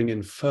what I bring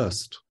in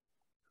first,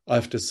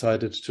 I've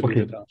decided to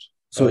leave it out.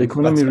 So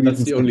economy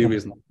that's the only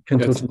reason. Can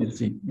totally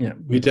see. Yeah,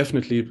 we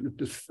definitely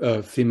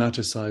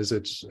thematize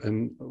it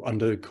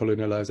under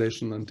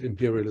colonialization and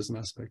imperialism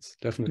aspects,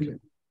 definitely,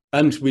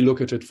 and we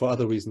look at it for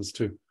other reasons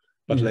too,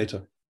 but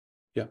later.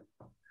 Yeah.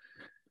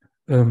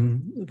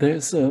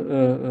 There's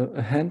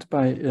a hand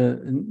by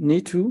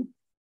Neetu,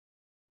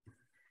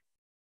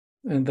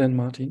 and then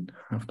Martin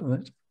after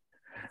that.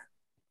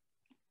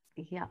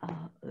 Yeah,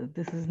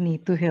 this is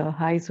Neetu here.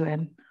 Hi,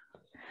 Sven.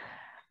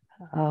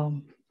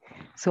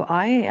 So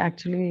I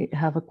actually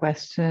have a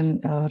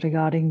question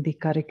regarding the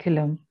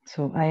curriculum.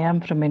 So I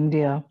am from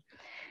India,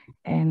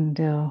 and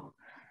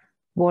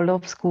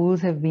Waldorf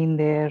schools have been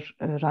there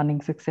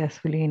running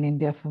successfully in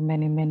India for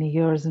many, many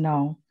years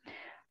now.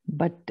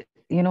 But,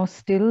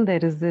 still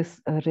there is this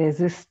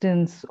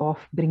resistance of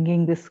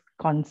bringing this,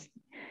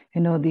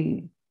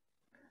 the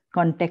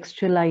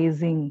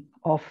contextualizing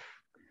of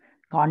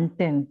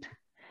content.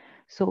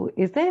 So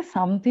is there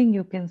something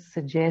you can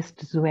suggest,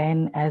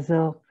 Sven, as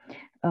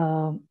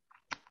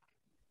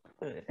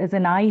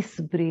an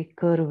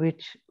icebreaker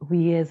which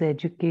we as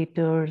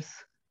educators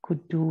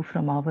could do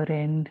from our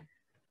end?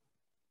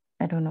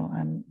 I don't know,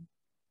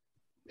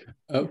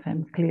 if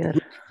I'm clear.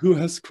 Who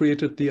has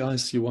created the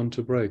ice you want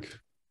to break?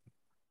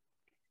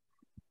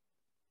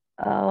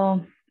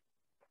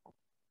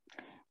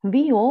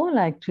 We all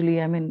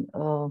actually,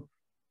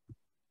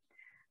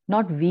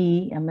 not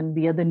we,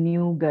 we are the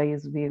new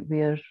guys.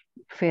 We are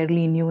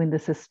fairly new in the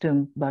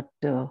system, but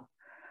there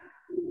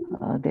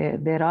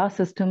are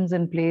systems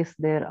in place.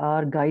 There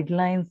are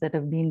guidelines that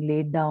have been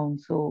laid down.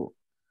 So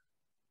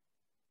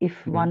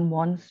if one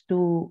wants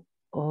to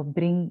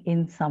bring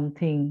in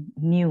something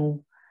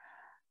new,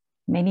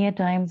 many a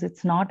times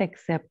it's not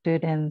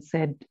accepted and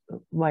said,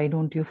 why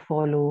don't you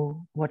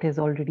follow what has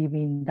already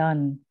been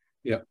done?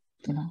 Yeah.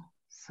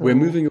 So we're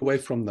moving away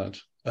from that.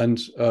 And,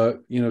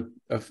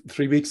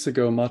 3 weeks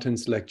ago,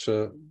 Martin's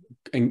lecture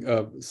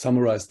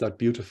summarized that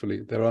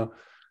beautifully. There are,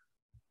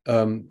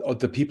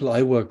 the people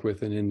I work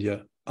with in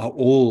India are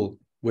all,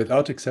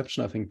 without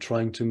exception, I think,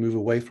 trying to move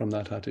away from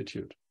that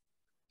attitude.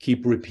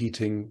 Keep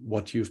repeating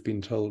what you've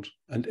been told.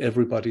 And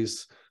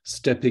everybody's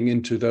stepping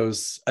into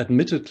those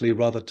admittedly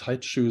rather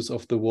tight shoes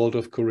of the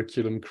Waldorf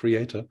curriculum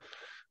creator.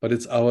 But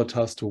it's our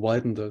task to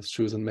widen those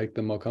shoes and make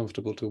them more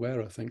comfortable to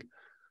wear, I think.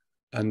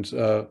 And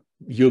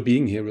your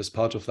being here is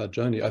part of that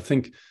journey. I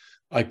think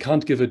I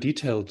can't give a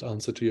detailed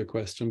answer to your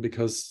question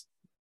because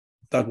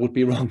that would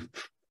be wrong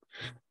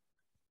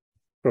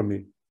from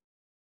me.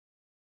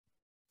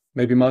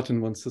 Maybe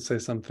Martin wants to say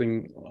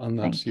something on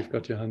that. You've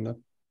got your hand up.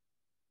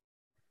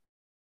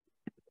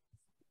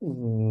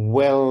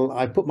 Well,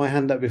 I put my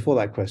hand up before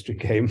that question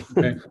came.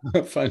 Okay.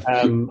 Fine.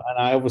 And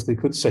I obviously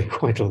could say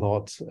quite a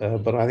lot,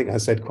 but I think I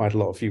said quite a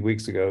lot a few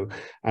weeks ago.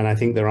 And I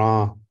think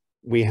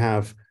we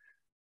have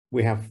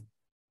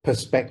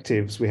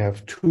perspectives, we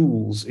have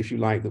tools, if you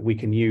like, that we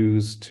can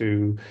use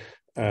to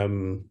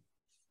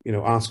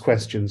ask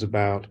questions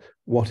about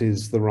what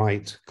is the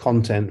right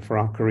content for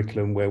our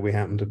curriculum where we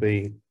happen to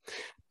be.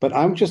 But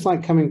I would just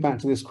like coming back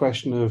to this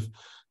question of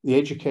the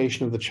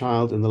education of the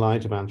child in the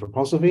light of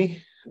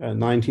anthroposophy,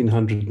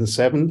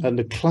 1907, and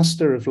a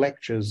cluster of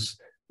lectures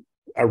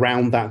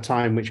around that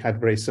time which had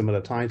very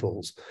similar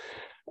titles.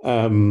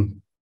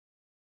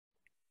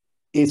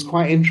 It's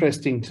quite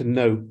interesting to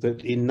note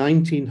that in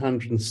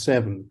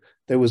 1907,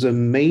 there was a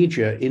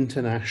major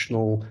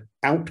international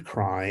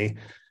outcry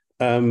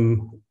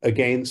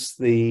against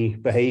the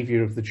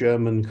behavior of the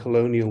German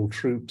colonial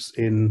troops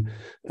in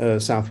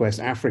Southwest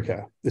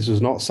Africa. This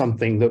was not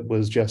something that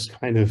was just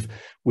kind of,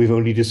 we've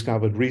only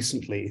discovered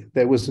recently.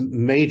 There was a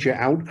major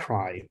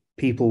outcry.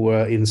 People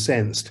were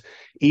incensed,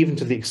 even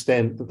to the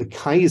extent that the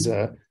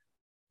Kaiser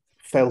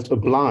felt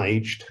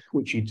obliged,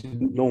 which he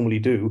didn't normally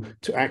do,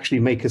 to actually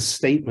make a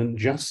statement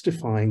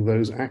justifying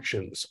those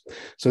actions.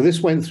 So this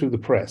went through the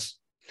press.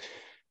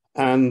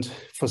 And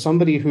for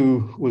somebody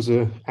who was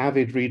an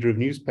avid reader of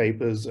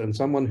newspapers and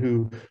someone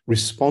who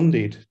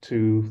responded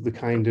to the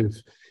kind of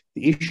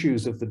the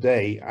issues of the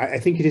day, I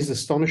think it is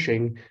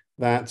astonishing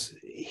that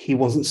he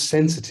wasn't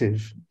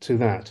sensitive to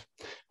that.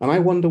 And I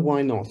wonder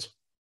why not.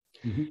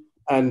 Mm-hmm.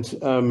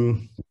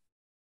 And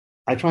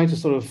I try to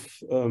sort of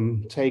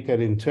take an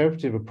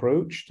interpretive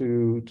approach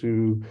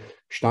to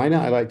Steiner.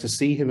 I like to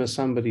see him as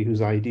somebody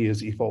whose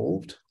ideas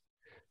evolved.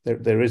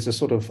 There is a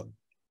sort of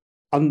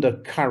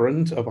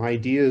undercurrent of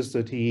ideas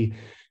that he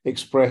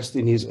expressed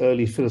in his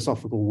early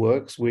philosophical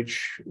works,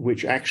 which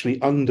actually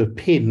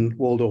underpin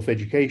Waldorf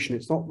education.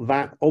 It's not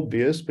that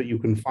obvious, but you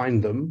can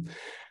find them.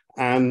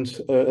 And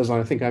as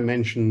I think I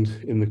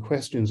mentioned in the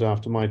questions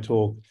after my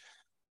talk,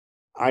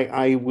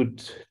 I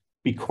would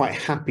be quite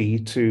happy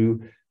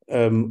to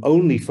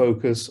only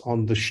focus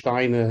on the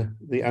Steiner,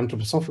 the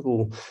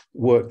anthroposophical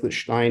work that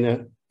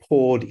Steiner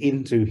poured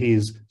into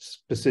his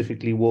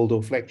specifically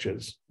Waldorf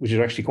lectures, which is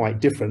actually quite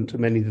different to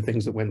many of the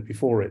things that went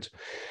before it.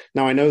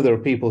 Now, I know there are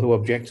people who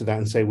object to that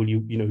and say, well,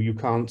 you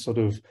can't sort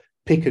of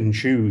pick and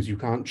choose, you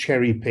can't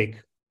cherry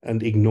pick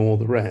and ignore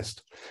the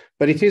rest.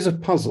 But it is a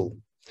puzzle.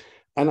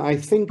 And I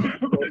think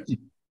that,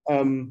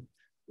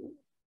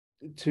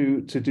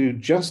 to do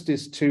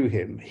justice to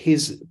him,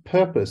 his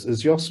purpose,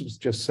 as Jos was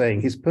just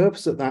saying, his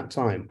purpose at that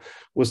time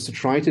was to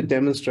try to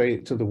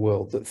demonstrate to the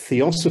world that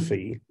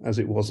theosophy, as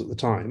it was at the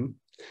time,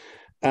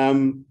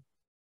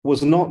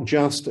 was not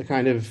just a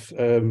kind of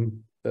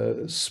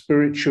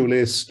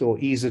spiritualist or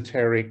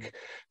esoteric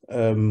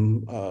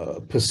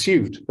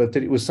pursuit, but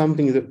that it was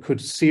something that could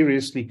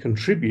seriously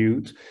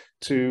contribute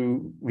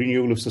to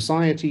renewal of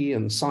society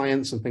and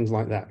science and things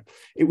like that.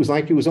 It was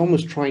like it was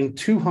almost trying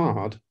too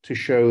hard to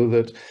show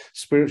that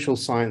spiritual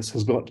science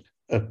has got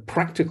a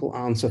practical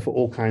answer for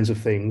all kinds of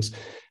things.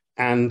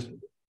 And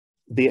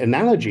the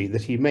analogy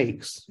that he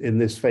makes in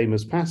this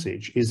famous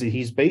passage is that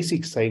he's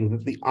basically saying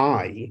that the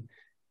I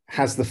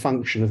has the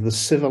function of the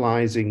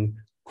civilizing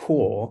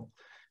core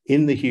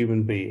in the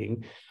human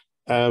being.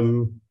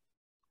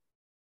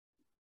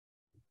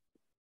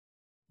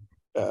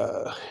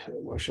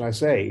 What should I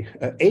say?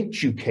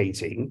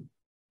 Educating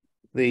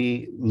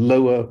the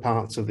lower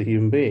parts of the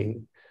human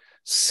being.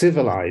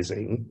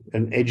 Civilizing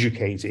and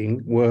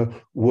educating were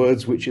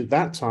words which at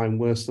that time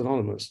were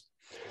synonymous.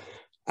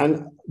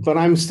 But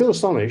I'm still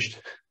astonished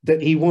that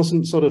he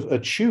wasn't sort of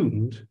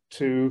attuned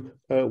to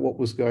what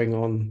was going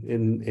on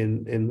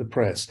in the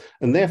press.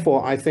 And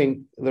therefore, I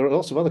think there are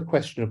lots of other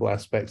questionable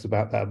aspects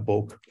about that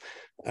book.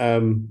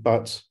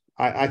 But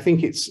I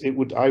think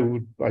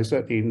I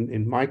certainly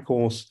in my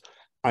course,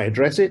 I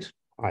address it,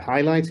 I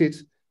highlight it,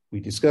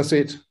 we discuss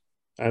it,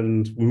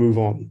 and we move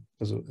on,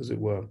 as it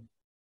were.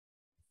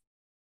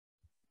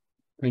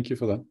 Thank you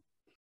for that.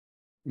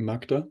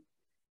 Magda?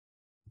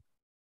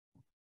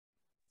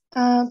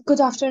 Good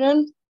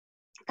afternoon.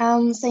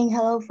 I'm saying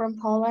hello from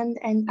Poland,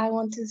 and I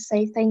want to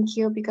say thank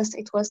you because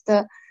it was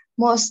the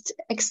most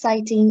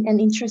exciting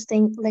and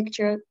interesting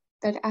lecture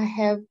that I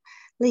have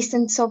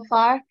listened so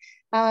far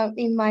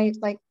in my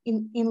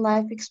in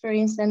life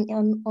experience and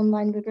in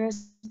online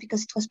videos,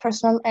 because it was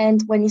personal.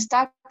 And when you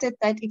started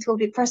that it will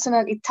be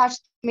personal, it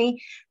touched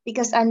me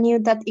because I knew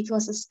that it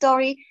was a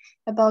story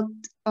about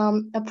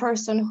a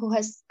person who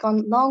has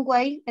gone a long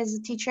way as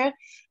a teacher.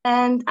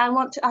 And I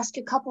want to ask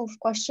you a couple of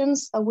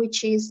questions,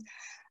 which is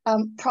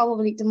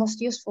probably the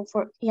most useful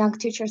for young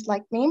teachers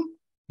like me.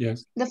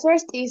 Yes. The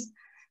first is,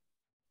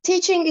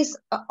 teaching is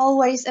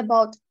always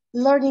about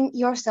learning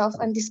yourself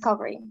and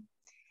discovering.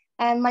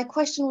 And my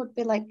question would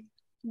be like,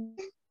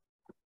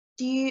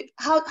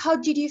 how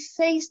did you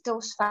face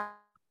those facts?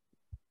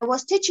 I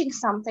was teaching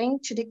something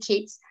to the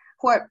kids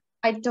who are,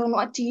 I don't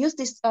want to use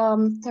this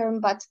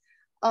term, but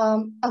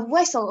a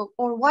vessel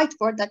or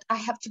whiteboard that I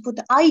have to put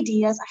the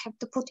ideas, I have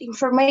to put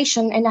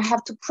information, and I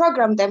have to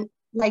program them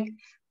like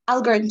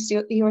algorithms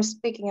you were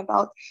speaking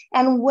about.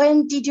 And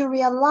when did you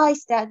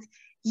realize that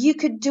you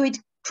could do it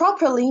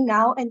properly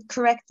now and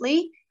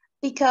correctly?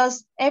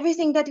 Because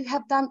everything that you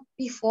have done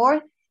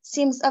before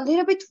seems a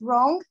little bit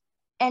wrong.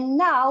 And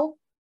now,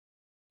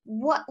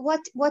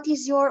 what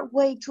is your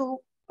way to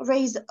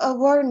raise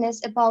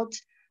awareness about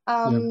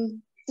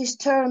these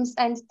terms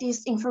and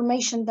this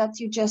information that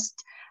you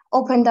just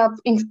opened up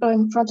in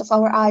front of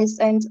our eyes,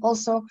 and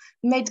also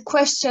made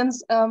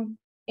questions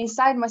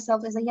inside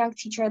myself as a young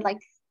teacher, like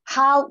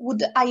how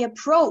would I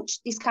approach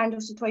these kind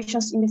of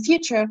situations in the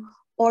future,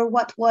 or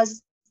what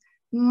was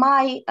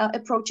my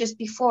approaches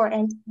before,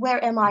 and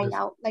where am I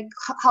now? Like,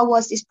 how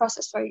was this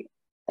process for you?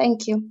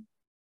 Thank you.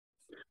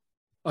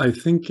 I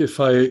think if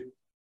I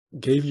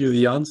gave you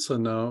the answer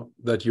now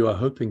that you are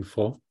hoping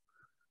for,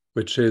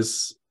 which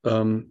is,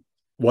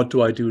 what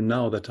do I do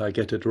now that I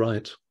get it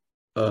right?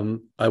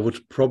 I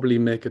would probably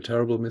make a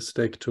terrible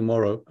mistake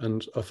tomorrow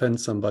and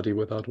offend somebody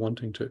without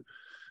wanting to,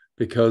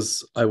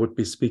 because I would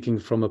be speaking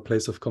from a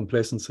place of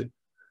complacency.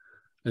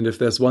 And if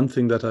there's one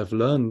thing that I've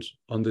learned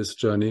on this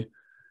journey,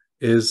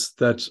 is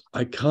that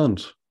I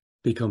can't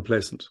be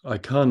complacent. I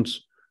can't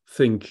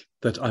think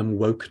that I'm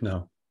woke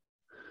now.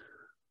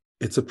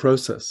 It's a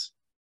process.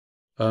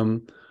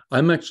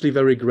 I'm actually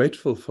very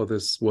grateful for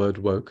this word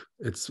woke.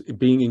 It's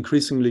being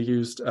increasingly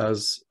used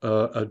as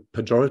a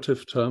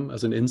pejorative term,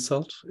 as an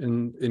insult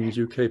in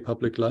UK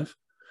public life.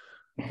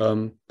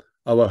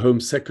 Our Home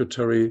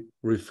Secretary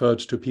referred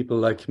to people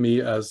like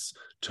me as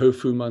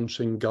tofu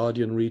munching,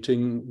 Guardian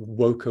reading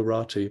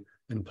wokerati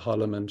in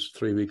Parliament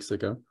 3 weeks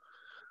ago.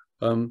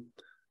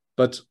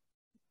 But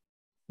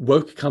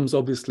woke comes,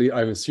 obviously,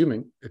 I'm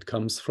assuming it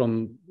comes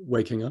from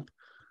waking up,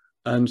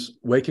 and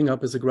waking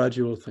up is a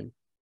gradual thing.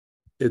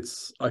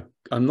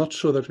 I'm not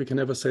sure that we can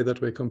ever say that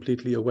we're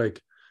completely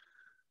awake.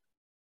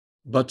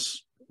 But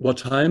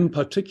what I'm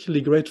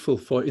particularly grateful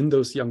for in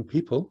those young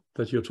people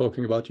that you're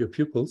talking about, your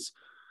pupils,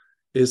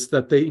 is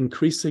that they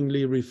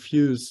increasingly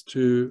refuse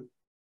to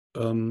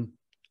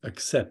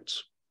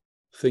accept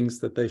things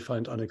that they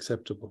find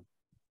unacceptable.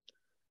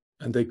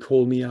 And they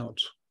call me out.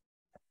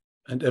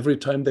 And every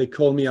time they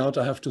call me out,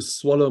 I have to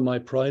swallow my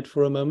pride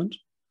for a moment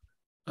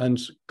and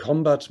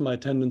combat my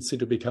tendency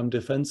to become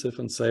defensive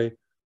and say,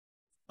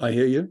 I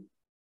hear you.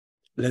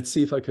 Let's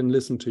see if I can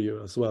listen to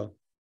you as well.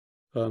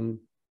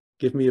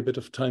 Give me a bit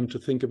of time to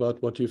think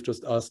about what you've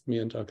just asked me,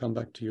 and I'll come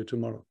back to you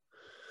tomorrow.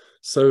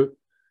 So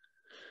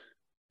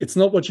it's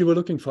not what you were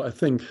looking for, I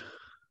think,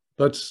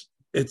 but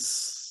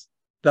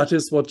that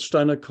is what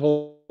Steiner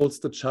calls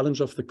the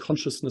challenge of the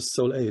consciousness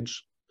soul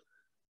age.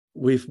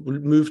 We've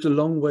moved a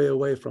long way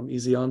away from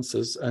easy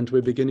answers, and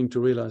we're beginning to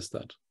realize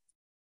that.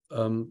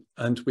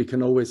 And we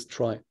can always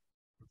try.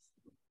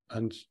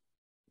 And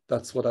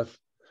that's what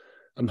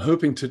I'm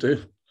hoping to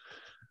do.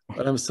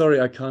 But I'm sorry,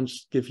 I can't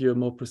give you a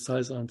more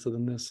precise answer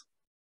than this.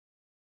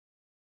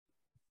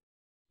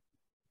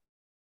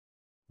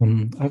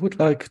 I would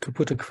like to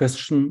put a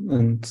question,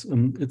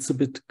 and it's a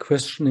bit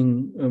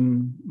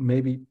questioning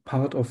maybe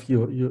part of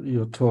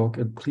your talk.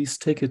 And please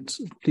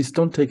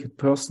don't take it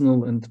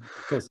personal, and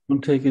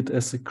don't take it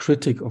as a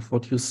critic of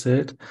what you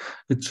said.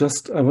 It's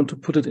just, I want to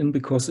put it in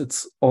because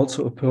it's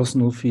also a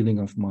personal feeling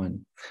of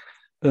mine.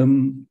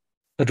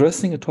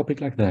 Addressing a topic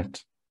like that,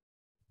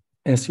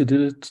 as you did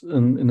it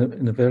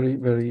in a very,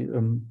 very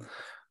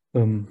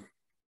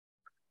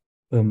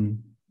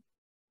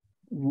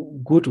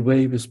good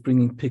way, with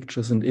bringing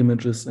pictures and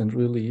images and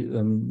really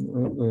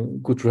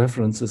good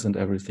references and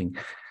everything.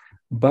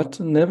 But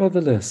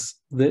nevertheless,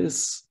 there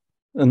is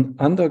an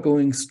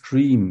undergoing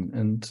stream,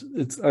 and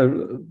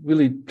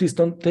really, please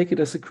don't take it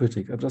as a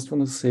critic. I just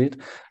want to say it,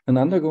 an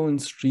undergoing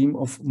stream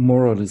of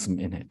moralism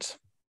in it.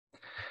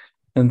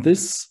 And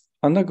this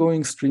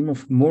undergoing stream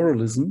of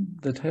moralism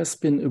that has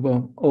been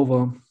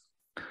over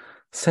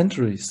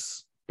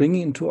centuries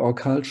bringing into our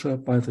culture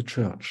by the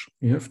church.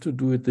 You have to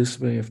do it this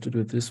way, you have to do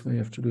it this way, you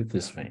have to do it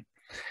this way.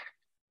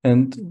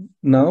 And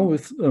now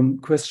with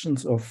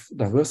questions of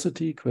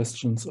diversity,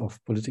 questions of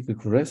political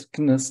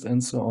correctness,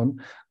 and so on,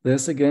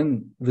 there's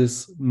again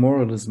this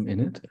moralism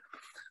in it.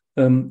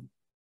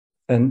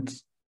 And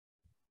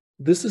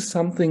this is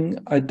something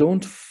I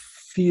don't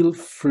feel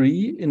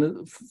free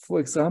in. For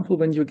example,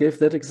 when you gave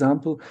that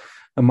example,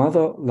 a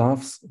mother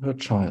loves her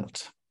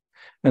child.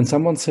 And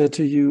someone said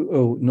to you,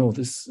 oh, no,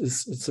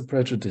 it's a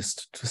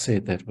prejudice to say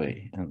it that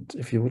way. And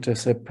if you would have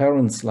said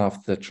parents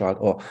loved their child,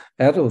 or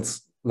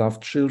adults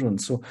loved children.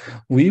 So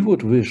we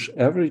would wish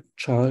every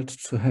child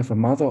to have a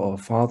mother or a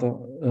father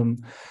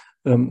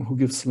who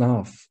gives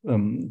love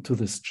to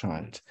this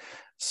child.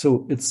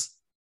 So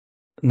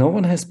no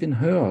one has been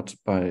hurt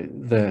by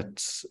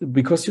that,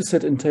 because you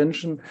said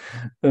intention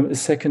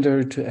is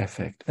secondary to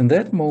affect. In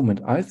that moment,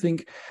 I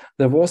think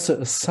there was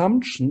an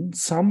assumption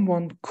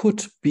someone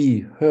could be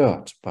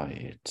hurt by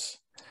it.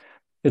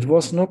 It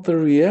was not the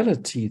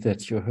reality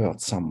that you hurt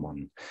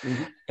someone.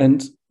 Mm-hmm.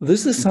 And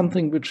this is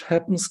something which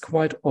happens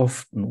quite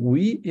often.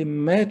 We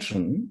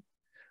imagine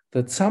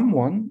that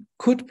someone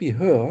could be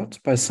hurt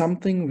by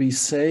something we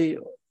say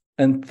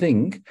and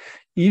think,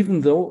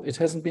 even though it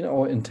hasn't been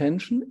our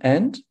intention,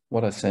 and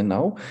what I say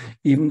now,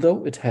 even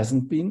though it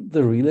hasn't been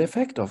the real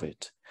effect of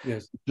it.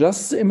 Yes.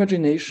 Just the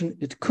imagination,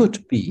 it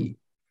could be.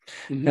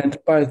 Mm-hmm. And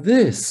by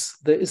this,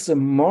 there is a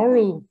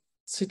moral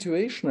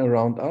situation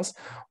around us,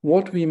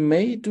 what we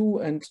may do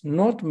and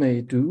not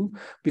may do,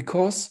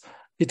 because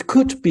it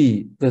could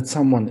be that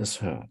someone is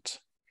hurt.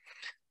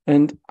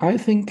 And I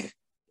think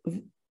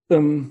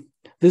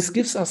this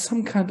gives us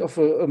some kind of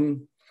a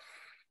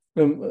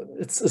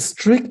it's a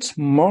strict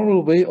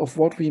moral way of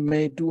what we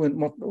may do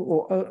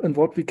and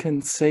what we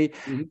can say.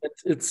 Mm-hmm.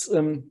 It's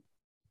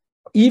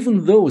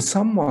even though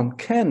someone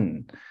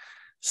can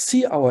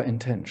see our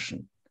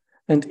intention,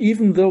 and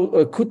even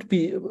though could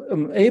be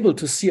able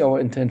to see our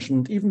intention,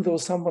 and even though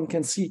someone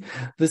can see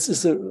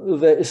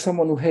there is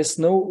someone who has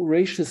no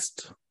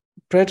racist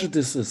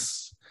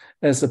prejudices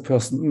as a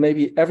person,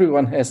 maybe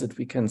everyone has it,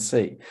 we can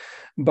say,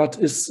 but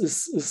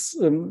is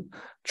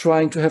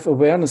trying to have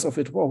awareness of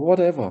it or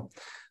whatever.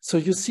 So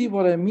you see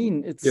what I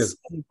mean? It's yes.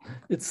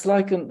 It's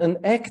like an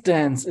egg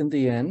dance in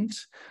the end.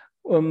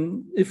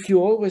 If you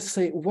always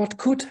say what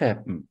could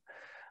happen,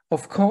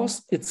 of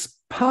course, it's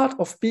part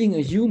of being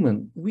a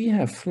human. We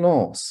have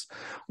flaws.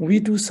 We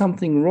do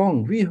something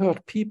wrong. We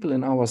hurt people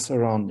in our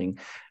surrounding.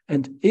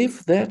 And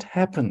if that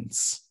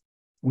happens,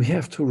 we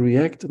have to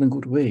react in a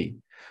good way.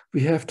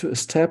 We have to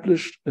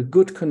establish a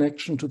good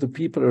connection to the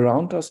people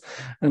around us.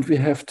 And we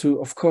have to,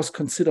 of course,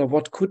 consider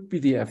what could be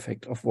the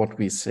effect of what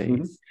we say.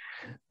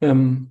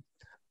 Mm-hmm.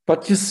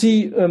 But you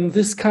see,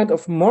 this kind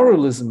of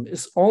moralism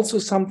is also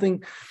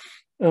something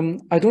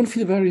I don't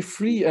feel very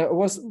free.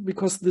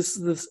 Because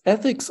this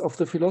ethics of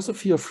the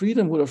philosophy of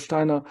freedom Rudolf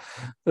Steiner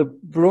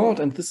brought,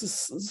 and this is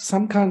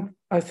some kind,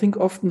 I think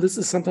often this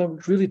is something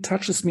that really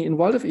touches me in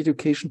Waldorf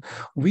education.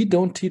 We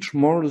don't teach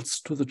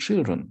morals to the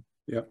children.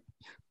 Yeah.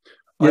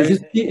 You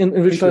see in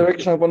which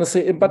direction I want to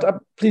say,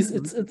 but please,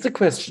 it's a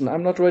question.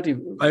 I'm not ready.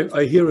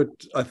 I hear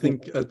it. I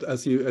think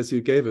as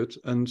you gave it,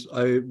 and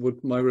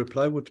my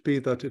reply would be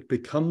that it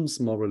becomes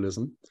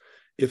moralism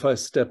if I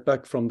step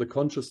back from the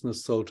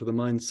consciousness soul to the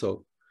mind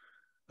soul,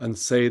 and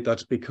say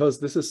that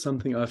because this is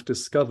something I've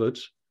discovered,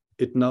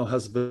 it now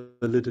has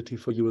validity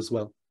for you as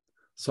well.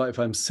 So if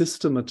I'm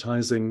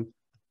systematizing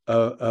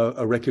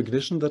a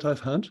recognition that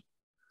I've had,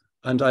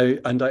 and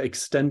I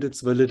extend its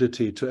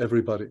validity to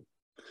everybody.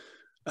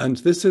 And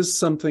this is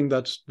something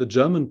that the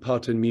German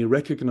part in me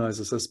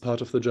recognizes as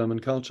part of the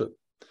German culture.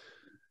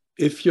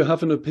 If you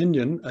have an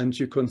opinion and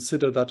you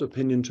consider that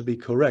opinion to be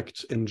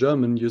correct, in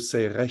German you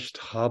say Recht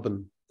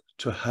haben,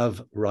 to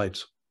have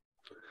right.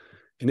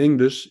 In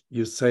English,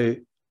 you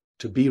say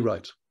to be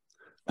right.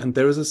 And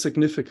there is a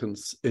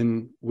significance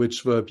in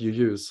which verb you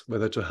use,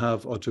 whether to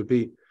have or to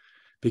be.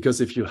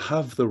 Because if you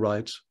have the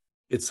right,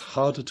 it's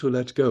harder to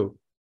let go.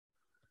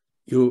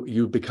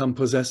 You become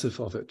possessive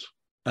of it.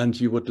 And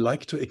you would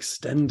like to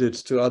extend it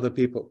to other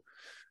people.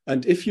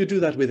 And if you do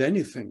that with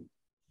anything,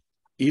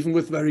 even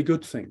with very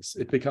good things,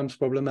 it becomes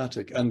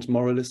problematic and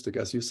moralistic,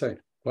 as you say,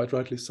 quite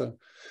rightly so.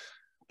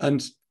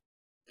 And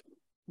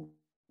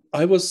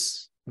I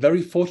was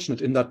very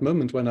fortunate in that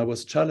moment when I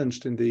was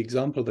challenged in the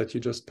example that you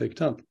just picked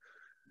up.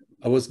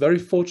 I was very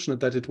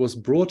fortunate that it was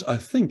brought, I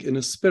think, in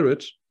a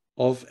spirit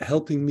of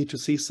helping me to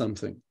see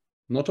something,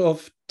 not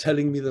of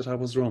telling me that I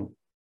was wrong.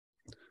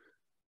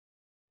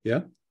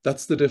 Yeah?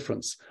 That's the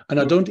difference. And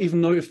I don't even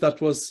know if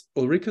that was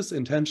Ulrike's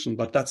intention,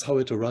 but that's how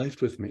it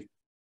arrived with me.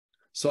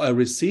 So I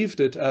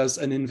received it as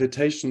an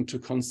invitation to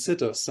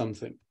consider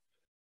something.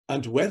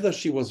 And whether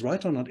she was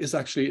right or not is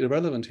actually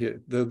irrelevant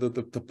here.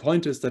 The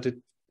point is that it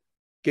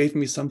gave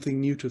me something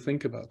new to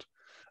think about.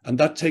 And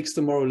that takes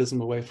the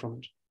moralism away from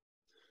it.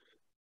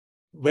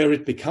 Where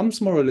it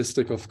becomes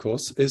moralistic, of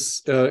course,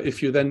 is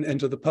if you then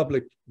enter the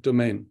public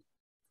domain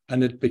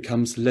and it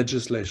becomes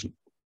legislation.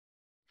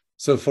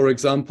 So, for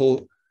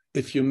example,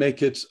 if you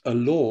make it a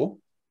law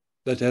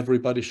that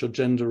everybody should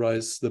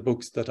genderize the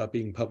books that are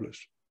being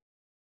published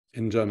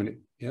in Germany,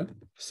 yeah?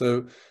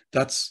 So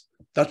that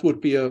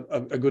would be a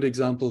good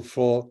example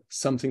for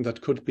something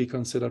that could be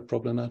considered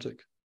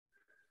problematic.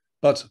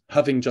 But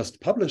having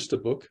just published a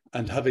book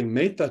and having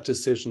made that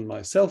decision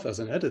myself as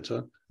an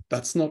editor,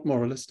 that's not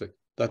moralistic.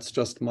 That's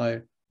just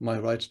my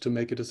right to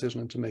make a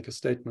decision and to make a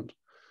statement.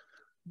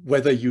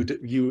 Whether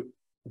you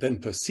then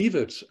perceive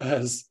it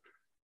as,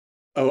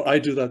 oh, I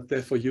do that,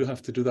 therefore you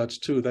have to do that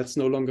too. That's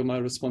no longer my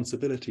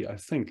responsibility, I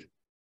think,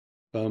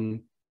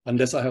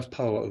 unless I have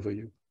power over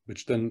you,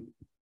 which then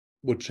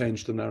would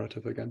change the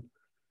narrative again.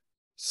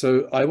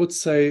 So I would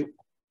say,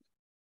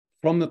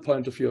 from the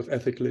point of view of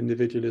ethical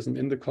individualism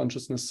in the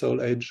consciousness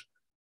soul age,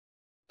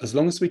 as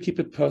long as we keep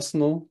it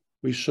personal,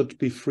 we should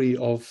be free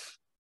of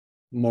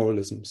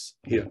moralisms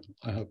here,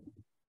 I hope.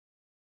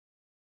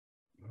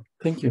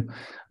 Thank you.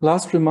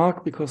 Last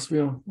remark, because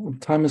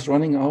time is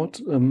running out.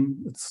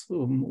 It's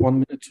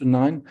 1 minute to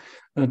 9.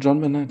 John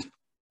Bennett,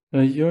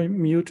 you're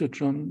muted,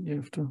 John. You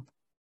have to.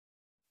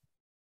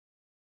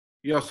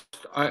 Yes,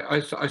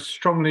 I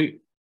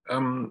strongly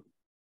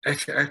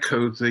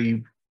echo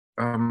the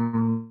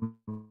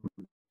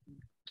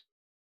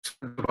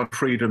about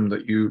freedom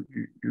that you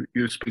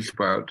speak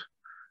about,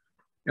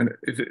 and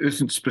it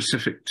isn't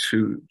specific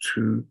to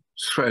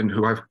Sven,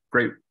 who I have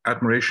great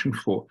admiration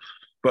for,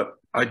 but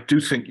I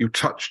do think you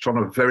touched on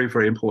a very,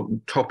 very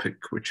important topic,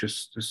 which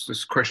is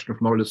this question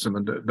of moralism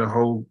and the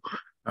whole,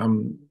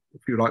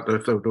 if you like,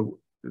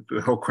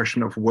 the whole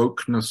question of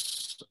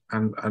wokeness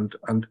and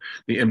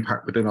the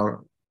impact within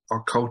our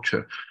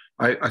culture.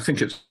 I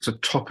think it's a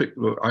topic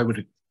that I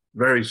would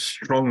very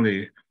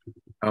strongly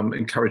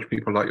encourage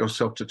people like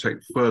yourself to take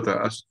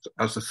further as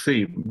a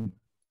theme,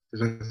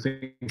 because I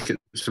think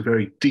it's a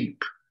very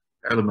deep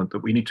element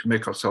that we need to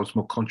make ourselves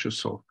more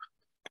conscious of.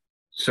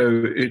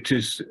 So it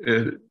is,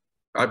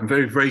 I'm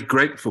very, very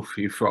grateful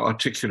for you for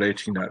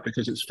articulating that,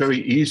 because it's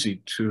very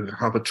easy to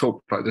have a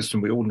talk like this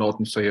and we all nod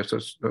and say, yes,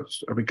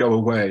 that's, and we go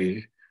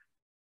away.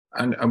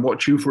 And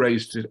what you've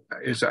raised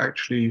is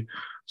actually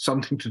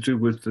something to do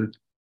with the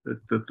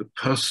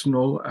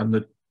personal and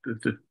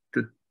the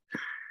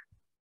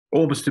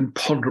almost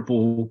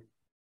imponderable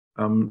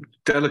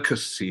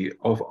delicacy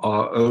of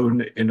our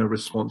own inner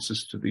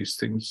responses to these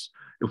things.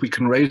 If we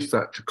can raise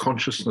that to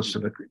consciousness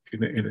in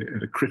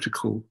a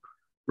critical,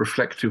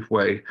 reflective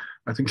way,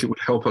 I think it would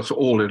help us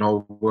all in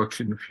our work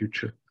in the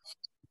future.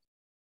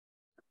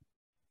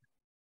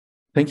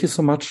 Thank you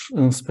so much,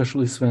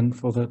 especially Sven,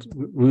 for that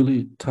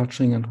really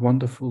touching and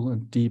wonderful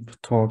and deep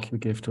talk you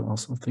gave to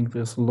us. I think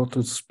there's a lot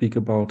to speak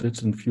about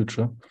it in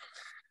future.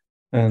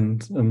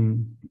 And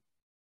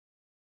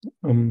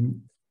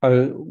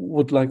I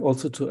would like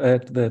also to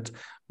add that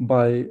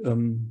by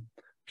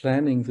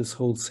planning this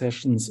whole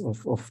sessions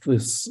of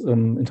this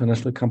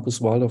International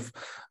Campus Waldorf,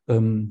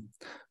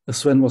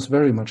 Sven was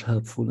very much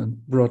helpful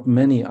and brought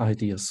many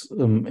ideas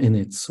in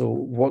it. So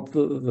what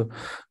the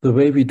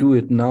way we do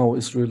it now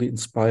is really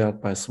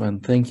inspired by Sven.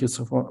 Thank you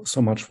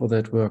so much for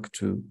that work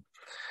too.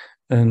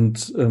 And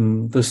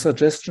the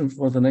suggestion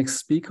for the next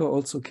speaker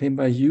also came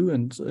by you,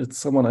 and it's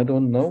someone I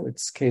don't know.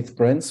 It's Kate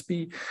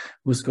Bransby,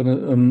 who's going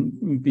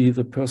to be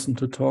the person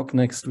to talk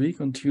next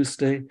week on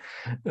Tuesday.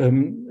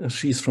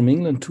 She's from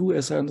England too,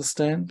 as I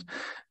understand,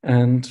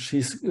 and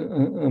she's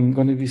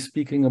going to be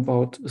speaking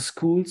about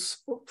schools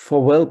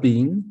for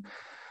well-being,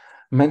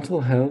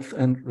 mental health,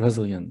 and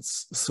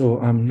resilience. So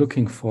I'm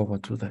looking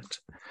forward to that.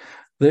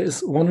 There is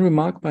one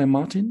remark by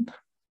Martin.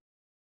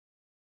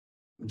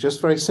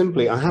 Just very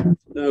simply, I happen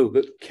to know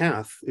that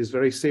Kath is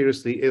very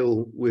seriously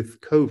ill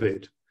with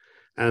COVID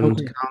and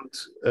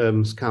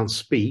can't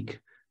speak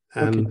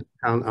and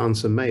can't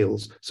answer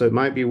mails. So it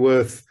might be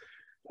worth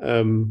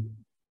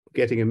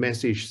getting a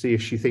message, see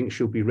if she thinks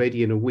she'll be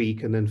ready in a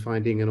week, and then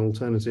finding an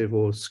alternative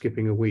or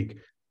skipping a week.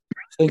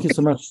 Thank you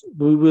so much.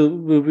 We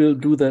will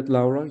do that,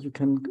 Laura. You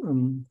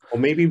can. Or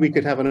maybe we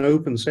could have an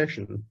open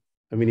session.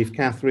 I mean, if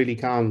Kath really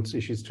can't,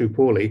 if she's too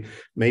poorly,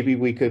 maybe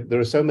we could, there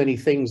are so many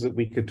things that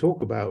we could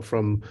talk about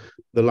from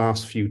the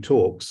last few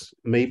talks.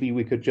 Maybe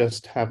we could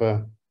just have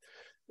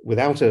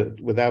without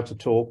a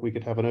talk, we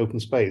could have an open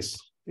space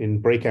in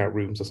breakout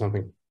rooms or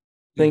something.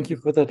 Thank you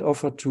for that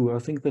offer too. I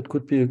think that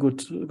could be a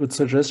good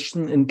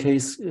suggestion in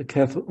case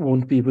Kath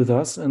won't be with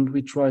us and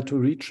we try to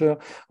reach her.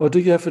 Or do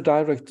you have a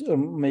direct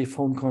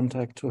phone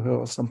contact to her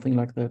or something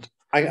like that?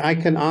 I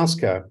can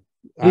ask her.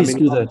 Please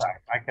do that.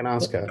 I can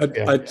ask her.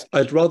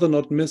 I'd rather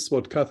not miss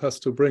what Kath has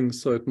to bring,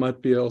 so it might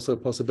be also a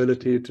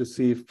possibility to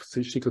see if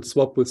she could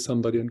swap with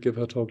somebody and give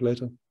her talk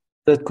later.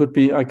 That could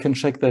be. I can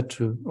check that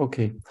too.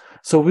 Okay.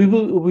 So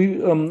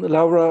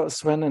Laura,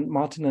 Sven, and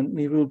Martin and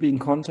me will be in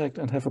contact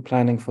and have a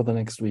planning for the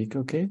next week.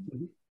 Okay.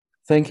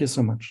 Thank you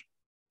so much.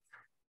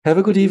 Have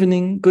a good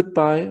evening.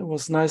 Goodbye. It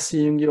was nice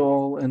seeing you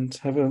all, and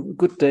have a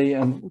good day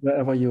and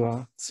wherever you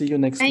are. See you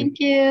next week. Thank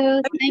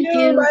you. Thank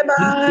you.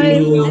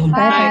 Bye-bye.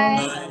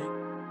 Bye.